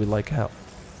not really like help.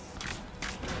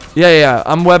 Yeah,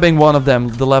 I'm webbing one of them,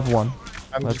 the left one.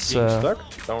 I'm Let's, just being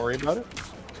stuck, don't worry about it.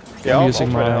 Yeah, I'm I'll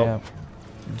using try to my...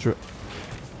 help.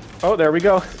 Oh, there we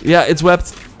go. Yeah, it's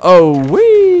webbed. Oh,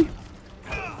 wee!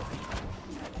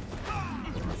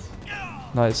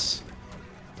 Nice.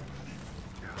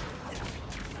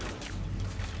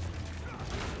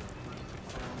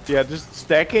 Yeah, just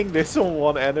stacking this on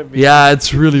one enemy. Yeah,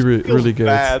 it's really good.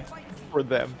 Bad for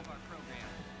them.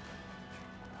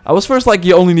 I was first like,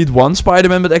 you only need one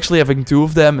Spider-Man, but actually having two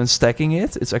of them and stacking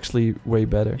it, it's actually way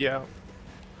better. Yeah.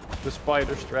 The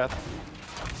spider strat.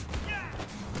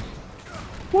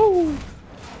 Woo!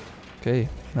 Okay,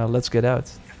 now let's get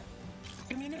out.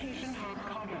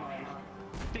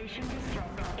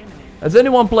 Has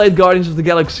anyone played Guardians of the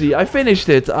Galaxy? I finished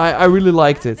it. I really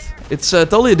liked it. It's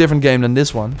totally a different game than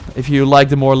this one. If you like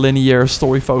the more linear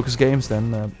story-focused games,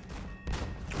 then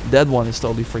that one is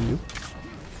totally for you.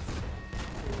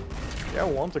 Yeah, I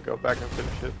want to go back and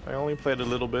finish it. I only played a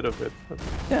little bit of it. But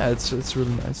Yeah, it's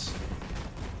really nice.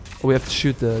 Oh, we have to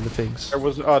shoot the things. there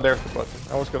was there's the button.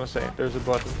 I was gonna say there's a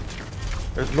button.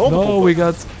 There's multiple. No, we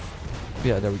buttons. got...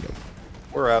 Yeah, there we go.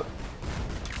 We're out.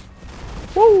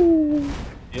 Woo!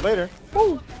 See you later.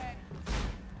 Woo!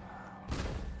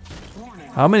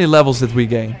 How many levels did we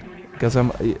gain? Because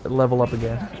I'm level up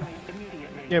again.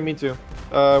 Yeah, me too.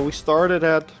 We started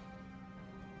at...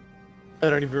 I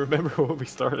don't even remember what we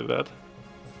started at.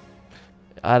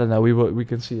 I don't know. We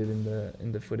can see it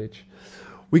in the footage.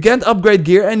 We can't upgrade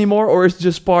gear anymore, or it's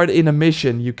just part in a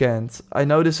mission. You can't. I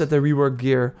noticed that the rework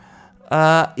gear.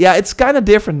 Yeah, it's kind of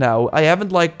different now. I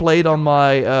haven't like played on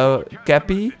my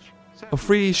Cappy. A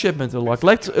free shipment unlocked.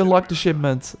 Let's unlock the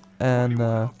shipment and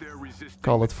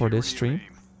call it for this stream.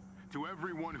 To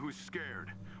everyone who's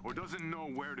scared or doesn't know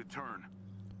where to turn,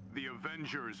 the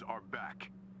Avengers are back,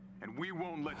 and we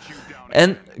won't let you down.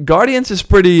 And Guardians is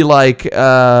pretty like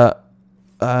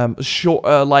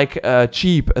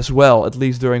cheap as well, at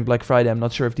least during Black Friday. I'm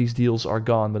not sure if these deals are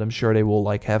gone, but I'm sure they will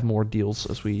like have more deals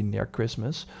as we near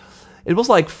Christmas. It was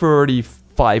like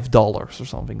 $35 or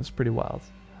something. It's pretty wild.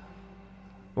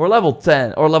 Or level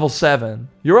 10 or level 7.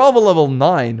 You're all level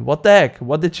 9. What the heck?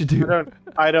 What did you do?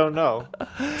 I don't know.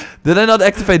 Did I not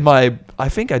activate my... I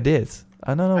think I did.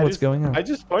 I don't know what's going on. I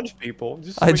just punch people.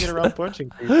 Just swinging around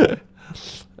punching people.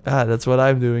 That's what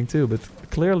I'm doing too, but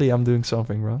clearly I'm doing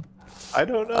something wrong. I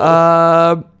don't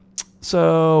know.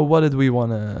 So what did we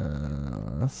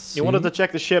wanna see? You wanted to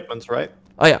check the shipments, right?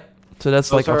 Oh yeah. So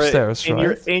that's like upstairs,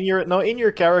 right? In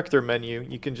your character menu,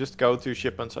 you can just go to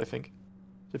shipments, I think.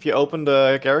 If you open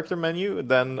the character menu,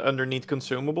 then underneath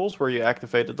consumables, where you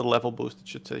activated the level boost, it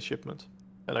should say shipment.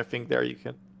 And I think there you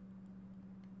can.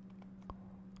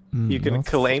 You can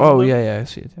claim. Oh them. yeah, I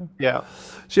see it. Yeah.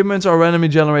 Shipments are randomly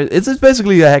generated. It's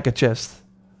basically a hacker chest.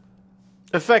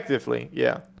 Effectively,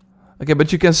 yeah. Okay,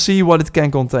 but you can see what it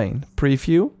can contain.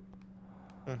 Preview.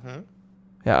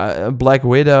 Yeah, a Black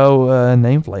Widow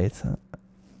nameplate.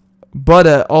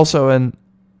 But also an...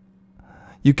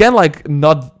 You can like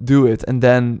not do it and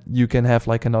then you can have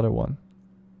like another one.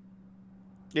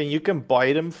 And you can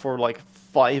buy them for like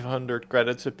 500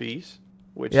 credits a piece.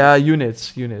 Which Yeah,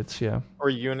 is, units, yeah. or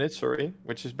units, sorry,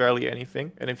 which is barely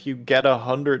anything. And if you get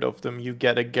 100 of them, you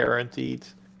get a guaranteed.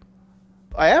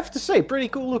 I have to say, pretty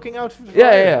cool looking outfit.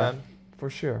 Yeah, for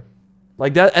sure.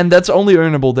 Like that, and that's only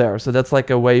earnable there. So that's like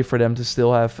a way for them to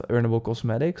still have earnable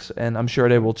cosmetics, and I'm sure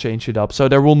they will change it up. So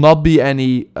there will not be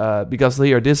any because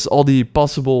here this is all the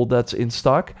possible that's in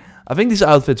stock. I think these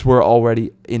outfits were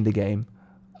already in the game,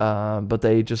 but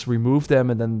they just removed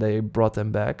them and then they brought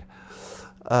them back.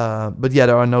 But yeah,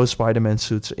 there are no Spider-Man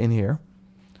suits in here,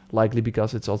 likely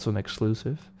because it's also an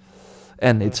exclusive,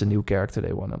 and it's a new character.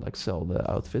 They want to like sell the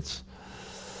outfits.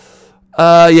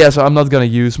 Yeah, so I'm not gonna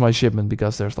use my shipment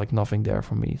because there's like nothing there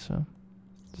for me. So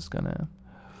just gonna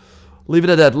leave it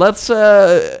at that. Let's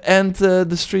end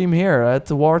the stream here at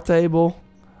the war table.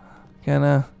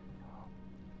 I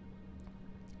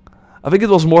think it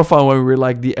was more fun when we were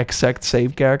like the exact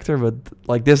same character, but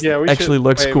like this actually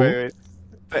looks cool. Wait.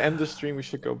 To end the stream, we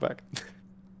should go back.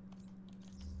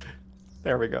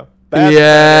 There we go. That's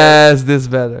yes, better. this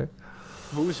better.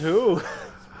 Who's who?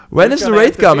 When is the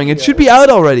raid coming? It should be out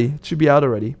already. It should be out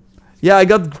already. Yeah, I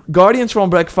got Guardians from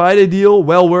Black Friday deal.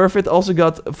 Well worth it. Also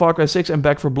got Far Cry 6 and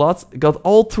Back 4 Blood. Got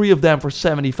all 3 of them for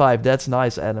 75. That's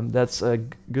nice, Adam. That's a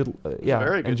good... yeah,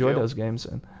 very good enjoy deal. those games.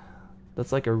 And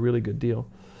that's like a really good deal.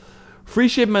 Free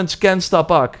shipments can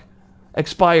stop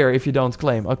expire if you don't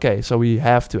claim. Okay, so we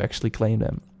have to actually claim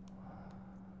them.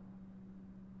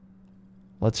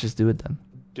 Let's just do it then.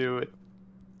 Do it.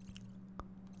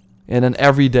 And then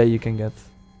every day you can get...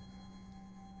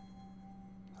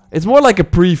 It's more like a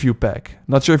preview pack.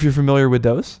 Not sure if you're familiar with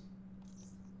those.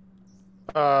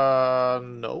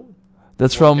 No.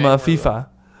 That's from FIFA,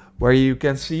 where you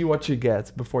can see what you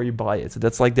get before you buy it.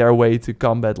 That's like their way to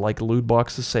combat like loot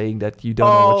boxes saying that you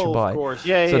don't know what you buy. Of course.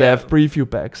 Yeah, so they have preview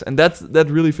packs, and that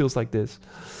really feels like this.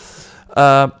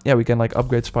 Yeah, we can like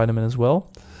upgrade Spider-Man as well.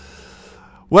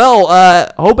 Well,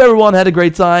 hope everyone had a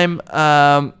great time.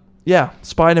 Yeah,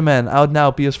 Spider-Man out now,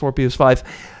 PS4, PS5.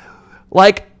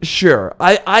 Like, sure,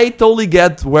 I totally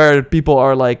get where people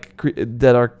are like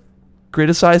that are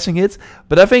criticizing it,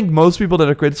 but I think most people that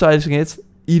are criticizing it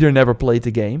either never played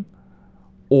the game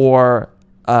or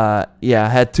yeah,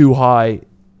 had too high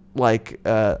like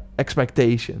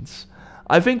expectations.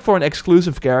 I think for an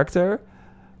exclusive character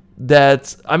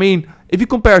that, I mean, if you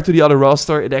compare it to the other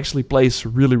roster, it actually plays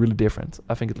really, really different.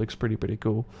 I think it looks pretty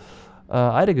cool.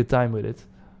 I had a good time with it.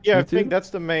 Yeah, I think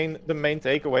that's the main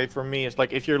takeaway for me is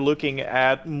like if you're looking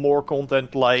at more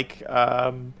content like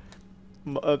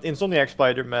Insomniac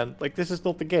Spider-Man, like this is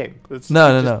not the game.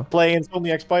 No. Play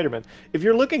Insomniac Spider-Man. If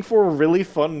you're looking for a really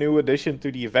fun new addition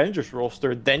to the Avengers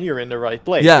roster, then you're in the right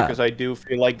place. Yeah. Because I do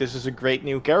feel like this is a great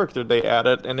new character they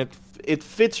added, and it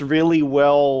fits really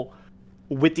well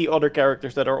with the other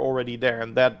characters that are already there.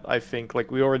 And that, I think,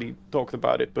 like we already talked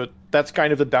about it, but that's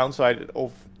kind of the downside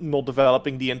of not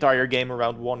developing the entire game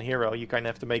around one hero. You kind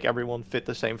of have to make everyone fit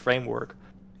the same framework.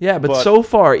 Yeah, but so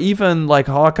far, even like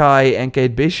Hawkeye and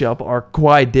Kate Bishop are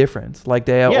quite different. Like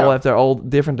they all have their all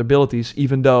different abilities,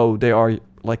 even though they are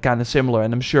like kind of similar.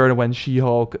 And I'm sure that when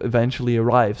She-Hulk eventually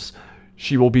arrives,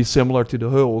 she will be similar to the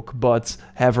Hulk, but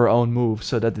have her own moves,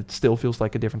 so that it still feels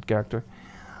like a different character.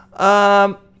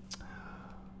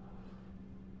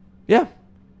 Yeah.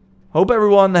 Hope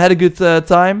everyone had a good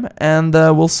time, and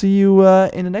we'll see you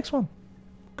in the next one.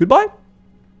 Goodbye.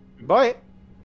 Bye.